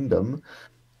Ancient Kingdom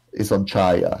is on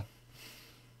Chaya.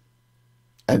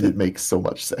 And it makes so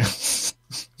much sense.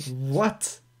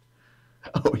 what?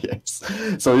 Oh, yes.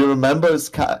 So you remember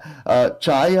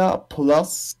Chaya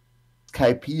plus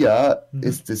Skypea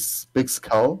is this big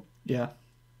skull. Yeah.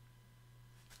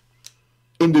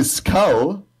 In the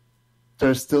skull,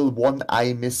 there's still one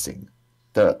eye missing.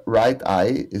 The right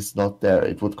eye is not there.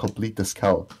 It would complete the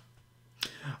skull.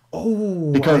 Oh,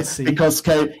 I Because see. because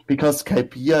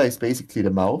Skypea is basically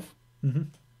the mouth,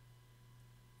 and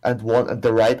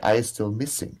the right eye is still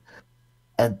missing.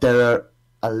 And there are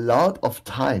a lot of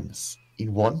times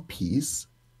in One Piece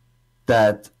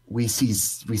that we see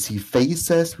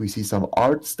faces, we see some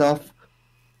art stuff,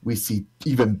 we see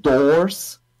even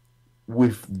doors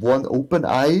with one open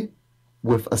eye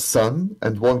with a sun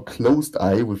and one closed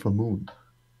eye with a moon.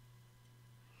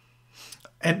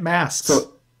 And masks.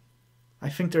 So I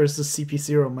think there's the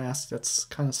CP0 mask that's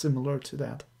kind of similar to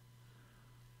that.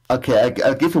 okay,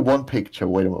 I'll give you one picture.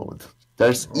 Wait a moment.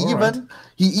 There's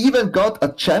he even got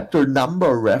a chapter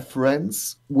number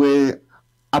reference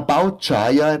about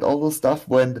Chaya and all those stuff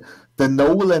when the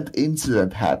Noland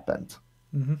incident happened.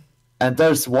 And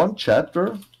there's one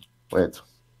chapter. Wait.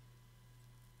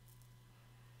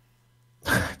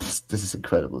 This is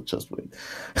incredible. Just wait.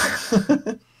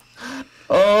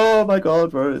 Oh my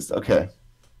god, where is okay.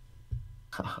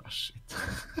 Oh shit.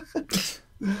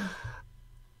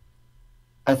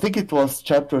 I think it was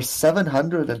chapter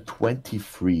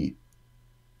 723.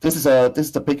 This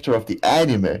is the picture of the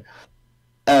anime.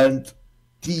 And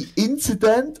the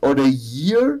incident or the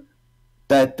year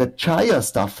that the Chaya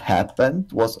stuff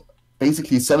happened was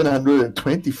basically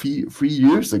 723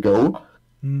 years ago.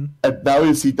 And now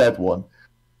you see that one.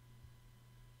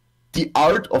 The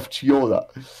art of Chiola.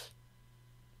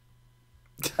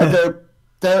 And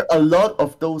there are a lot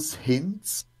of those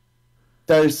hints.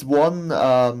 There's one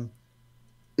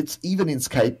it's even in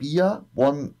Skypea,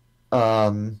 one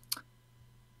art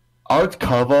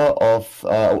cover of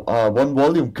one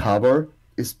volume cover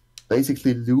is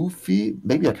basically Luffy.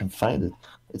 Maybe I can find it.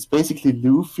 It's basically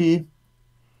Luffy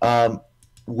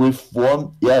with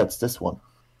one. Yeah, it's this one.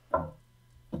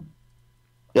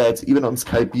 Yeah, it's even on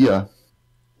Skypiea.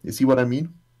 You see what I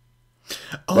mean?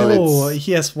 Oh,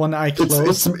 he has one eye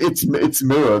closed. It's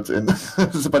mirrored in,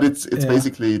 but it's Yeah.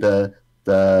 basically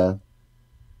the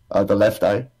left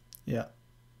eye. Yeah.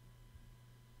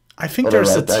 I think Or the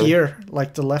there's a right eye. tear,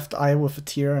 like the left eye with a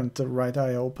tear and the right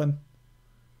eye open.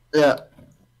 Yeah,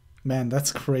 Man,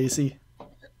 that's crazy.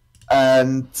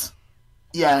 and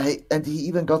yeah, and he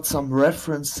even got some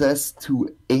references to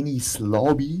Annie's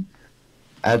lobby,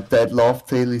 and that Love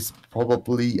Tale is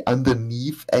probably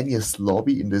underneath Annie's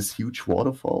lobby in this huge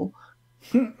waterfall.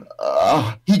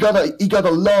 He got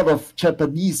a lot of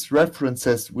Japanese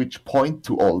references which point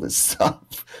to all this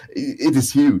stuff. It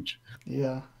is huge.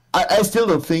 Yeah. I still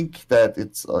don't think that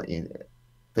it's in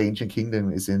the Ancient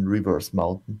Kingdom is in Reverse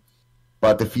Mountain,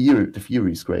 but the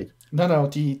theory is great. No,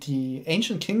 the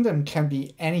Ancient Kingdom can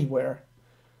be anywhere.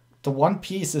 The One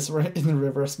Piece is in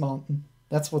Reverse Mountain.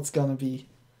 That's what's gonna be.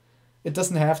 It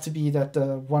doesn't have to be that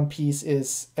the One Piece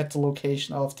is at the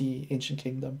location of the Ancient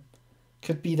Kingdom.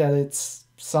 Could be that it's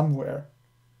somewhere.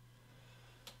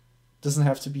 Doesn't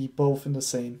have to be both in the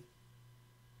same.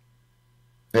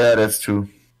 Yeah, that's true.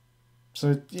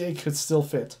 So it could still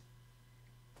fit.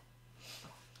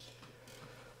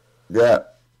 Yeah,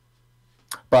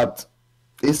 but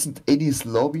isn't Eddie's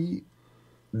lobby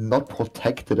not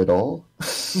protected at all?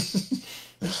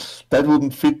 That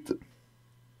wouldn't fit,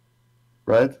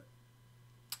 right?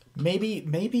 Maybe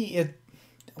it.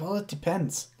 Well, it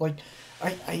depends. Like,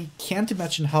 I can't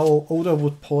imagine how Oda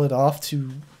would pull it off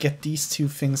to get these two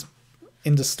things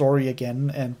in the story again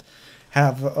and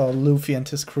have Luffy and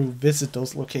his crew visit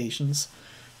those locations,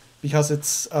 because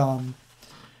it's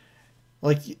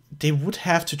like they would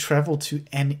have to travel to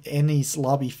Annie's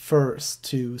lobby first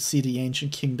to see the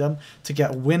Ancient Kingdom, to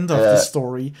get wind of the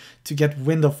story, to get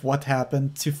wind of what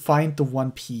happened, to find the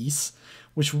One Piece,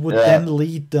 which would then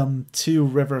lead them to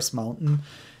Reverse Mountain.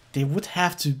 They would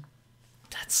have to.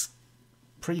 That's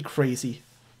pretty crazy,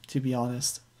 to be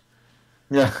honest.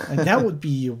 Yeah, And that would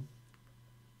be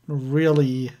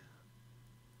really.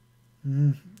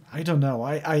 I don't know.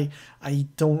 I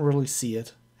don't really see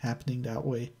it happening that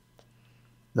way.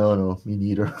 no, me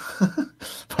neither.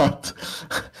 But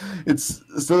it's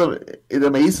still, it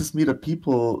amazes me that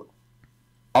people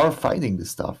are finding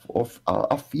this stuff,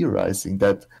 are theorizing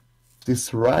that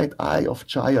this right eye of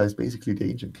Jaya is basically the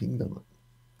Ancient Kingdom.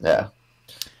 Yeah.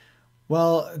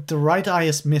 Well, the right eye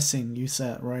is missing, you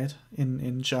said, right?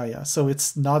 In Jaya. So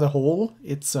it's not a hole,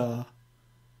 it's a...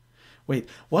 Wait,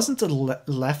 wasn't the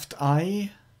left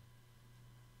eye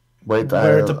Wait,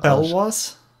 where the bell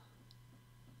was?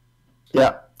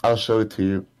 Yeah, I'll show it to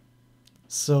you.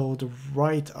 So the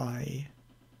right eye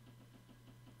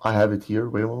I have it here.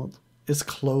 Wait a moment. is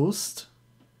closed.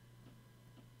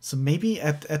 So maybe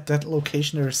at that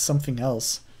location there's something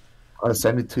else. I'll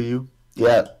send it to you.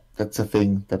 Yeah, that's a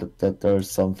thing, that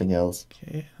there's something else.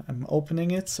 Okay, I'm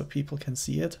opening it so people can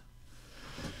see it.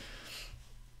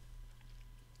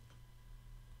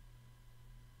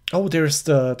 Oh, there's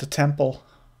the temple.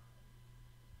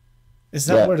 Is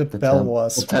that where the bell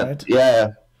was, right?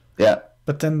 Yeah.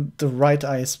 But then the right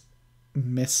eye is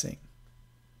missing.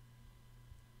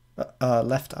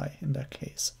 Left eye in that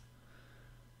case.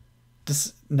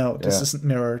 This isn't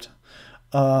mirrored.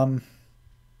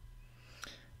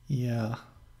 Yeah.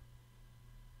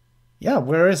 Yeah,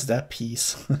 where is that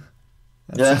piece?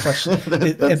 That's the question.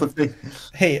 That's the thing.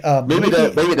 Hey,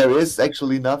 maybe there is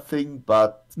actually nothing,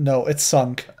 but no, it's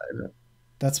sunk.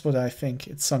 That's what I think.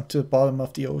 It's sunk to the bottom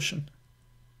of the ocean.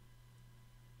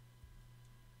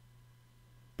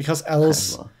 Because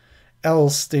else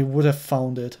they would have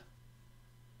found it.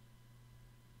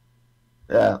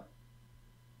 Yeah.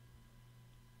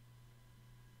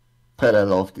 But I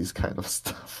love this kind of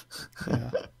stuff.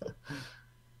 Yeah.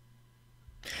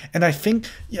 And I think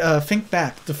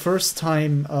back, the first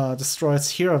time destroyers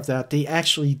hear of that, they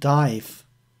actually dive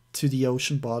to the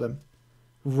ocean bottom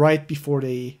right before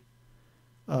they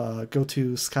go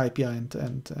to Skypiea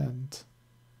and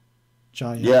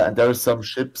Giant. Yeah, and there are some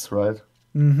ships, right?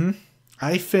 Mm-hmm.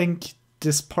 I think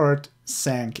this part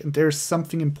sank, and there's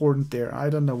something important there. I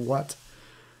don't know what,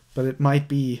 but it might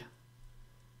be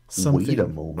something Wait a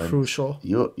moment. crucial.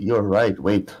 You're right.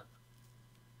 Wait.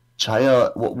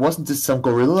 Jaya, wasn't this some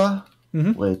gorilla?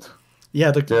 Mm-hmm. Wait.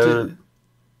 Yeah, the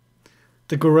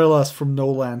gorillas from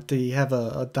Noland, they have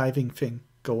a diving thing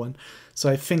going. So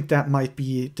I think that might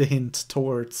be the hint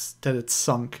towards that it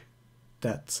sunk,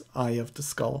 that eye of the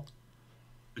skull.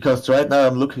 Because right now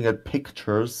I'm looking at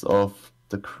pictures of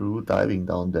the crew diving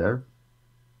down there.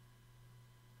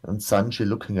 And Sanji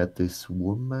looking at this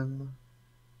woman.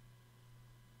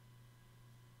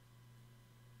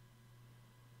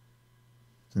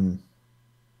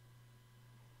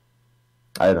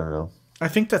 I don't know. I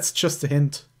think that's just a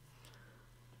hint.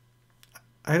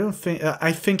 I don't think.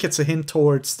 I think it's a hint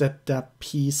towards that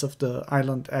piece of the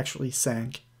island actually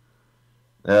sank.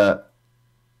 Yeah.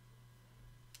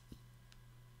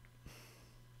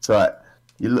 So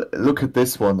you look at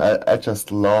this one. I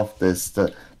just love this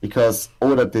because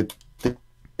Oda did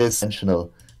this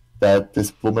intentional that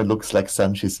this woman looks like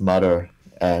Sanji's mother,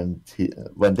 and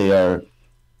when they are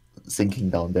sinking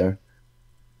down there.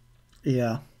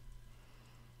 Yeah.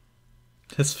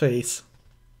 His face.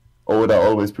 Oda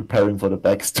always preparing for the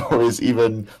backstories,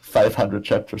 even 500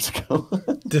 chapters ago.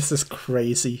 This is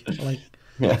crazy. Like,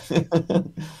 yeah.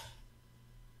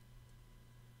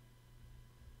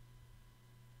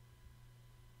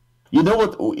 You know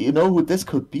what? You know who this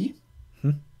could be?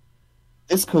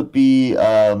 This could be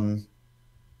like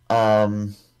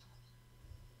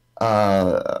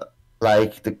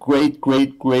the great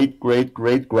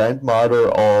grandmother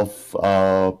of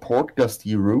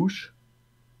Port-Gasti Rouge.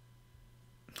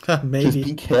 maybe. Just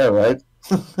pink hair, right?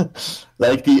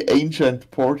 Like the ancient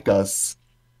Portgas.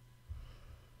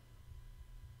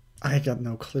 I got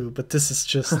no clue, but this is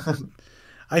just.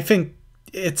 I think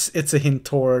it's a hint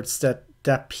towards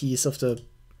that piece of the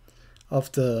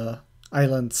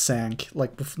island sank,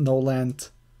 like with no land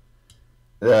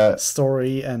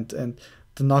story and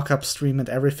the knock upstream and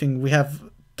everything. We have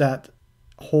that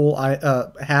whole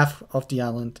half of the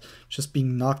island just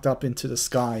being knocked up into the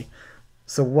sky.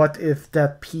 So what if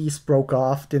that piece broke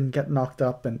off, didn't get knocked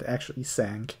up, and actually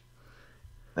sank?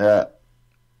 Yeah.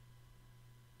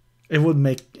 It would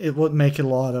make a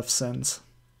lot of sense.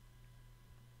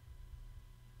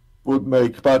 Would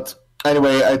make, but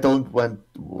anyway, I don't want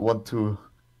to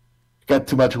get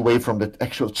too much away from the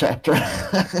actual chapter.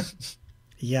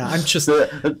 Yeah, I'm just,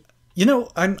 I'm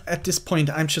at this point,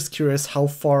 I'm just curious how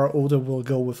far Oda will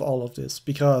go with all of this,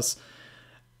 because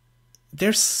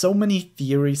there's so many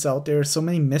theories out there, so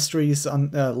many mysteries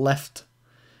left,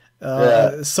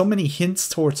 so many hints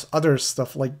towards other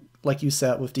stuff, like you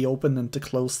said, with the open and the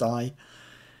closed eye.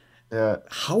 Yeah.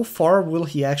 How far will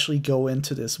he actually go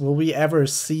into this? Will we ever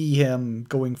see him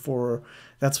going for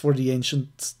that's where the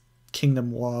ancient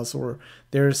kingdom was, or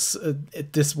this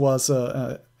was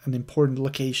an important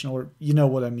location, or you know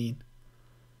what I mean?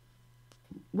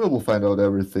 We'll find out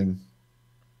everything.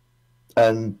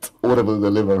 And Oda will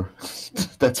deliver.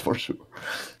 That's for sure.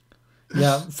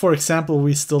 Yeah, for example,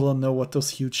 we still don't know what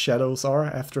those huge shadows are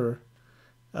after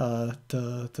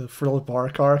the Frill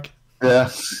Bark arc. Yeah.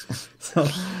 So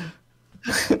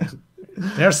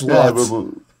there's lots.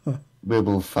 We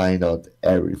will find out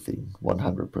everything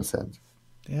 100%.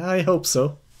 Yeah, I hope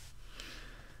so.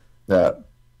 Yeah.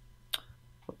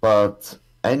 But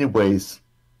anyways,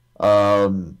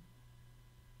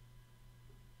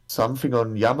 something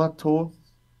on Yamato.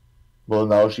 Well,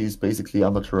 now she's basically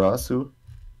Amaterasu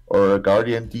or a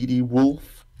guardian deity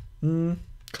wolf.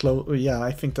 Yeah,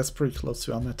 I think that's pretty close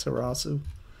to Amaterasu.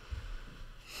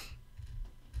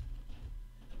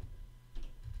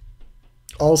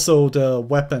 Also, the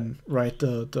weapon, right?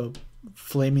 The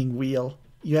flaming wheel.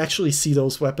 You actually see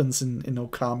those weapons in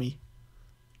Okami.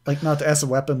 Like, not as a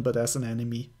weapon, but as an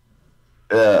enemy.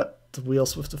 Yeah. The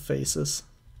wheels with the faces.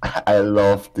 I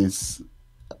love this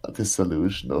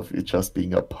solution of it just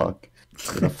being a puck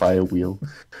in a fire wheel.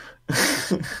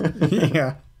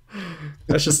 Yeah.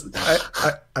 I just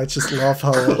love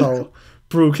how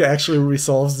Brooke actually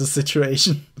resolves the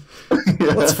situation.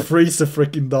 Yeah. Let's freeze the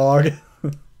freaking dog.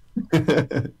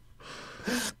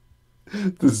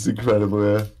 This is incredible,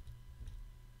 yeah.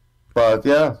 But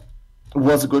yeah, it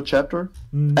was a good chapter.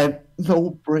 And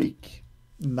no break.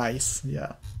 Nice,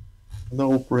 yeah.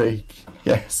 No break,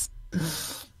 yes.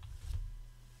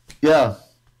 Yeah.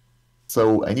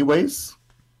 So anyways,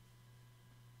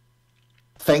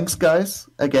 thanks guys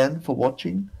again for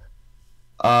watching.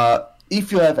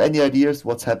 If you have any ideas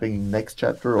what's happening next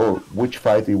chapter or which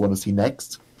fight you want to see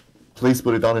next, please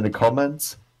put it down in the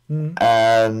comments.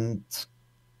 And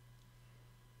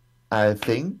I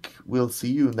think we'll see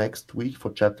you next week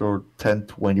for chapter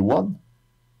 1021.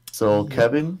 So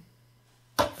Kevin,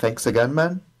 thanks again,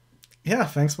 man. Yeah,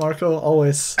 thanks Marco.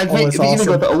 Always and always we awesome.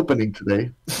 even got the opening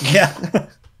today. Yeah.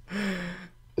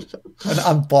 An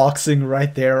unboxing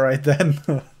right there, right then.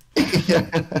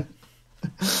 Yeah.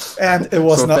 And it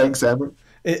was so not thanks, Amber.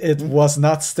 It was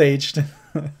not staged.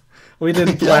 We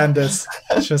didn't plan this.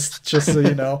 Just so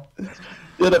you know.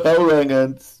 Yeah, the bell rang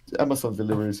and Amazon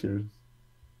delivery is here.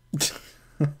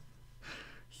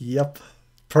 Yep.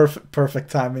 Perfect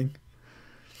timing.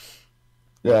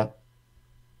 Yeah.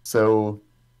 So,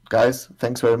 guys,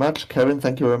 thanks very much. Kevin,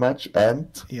 thank you very much. And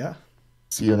Yeah.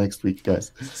 see you next week,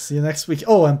 guys. See you next week.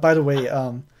 Oh, and by the way,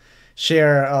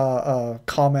 share,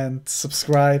 comment,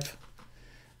 subscribe.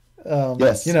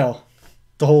 Yes. You know,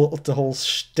 the whole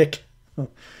shtick,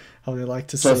 how they like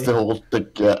to Just say. the whole thing.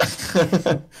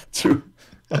 Yeah. True.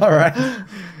 All right.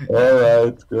 All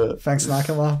right. Good. Thanks,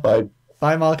 Nakama. Bye.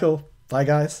 Bye, Marco. Bye,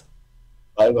 guys.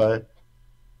 Bye. Bye.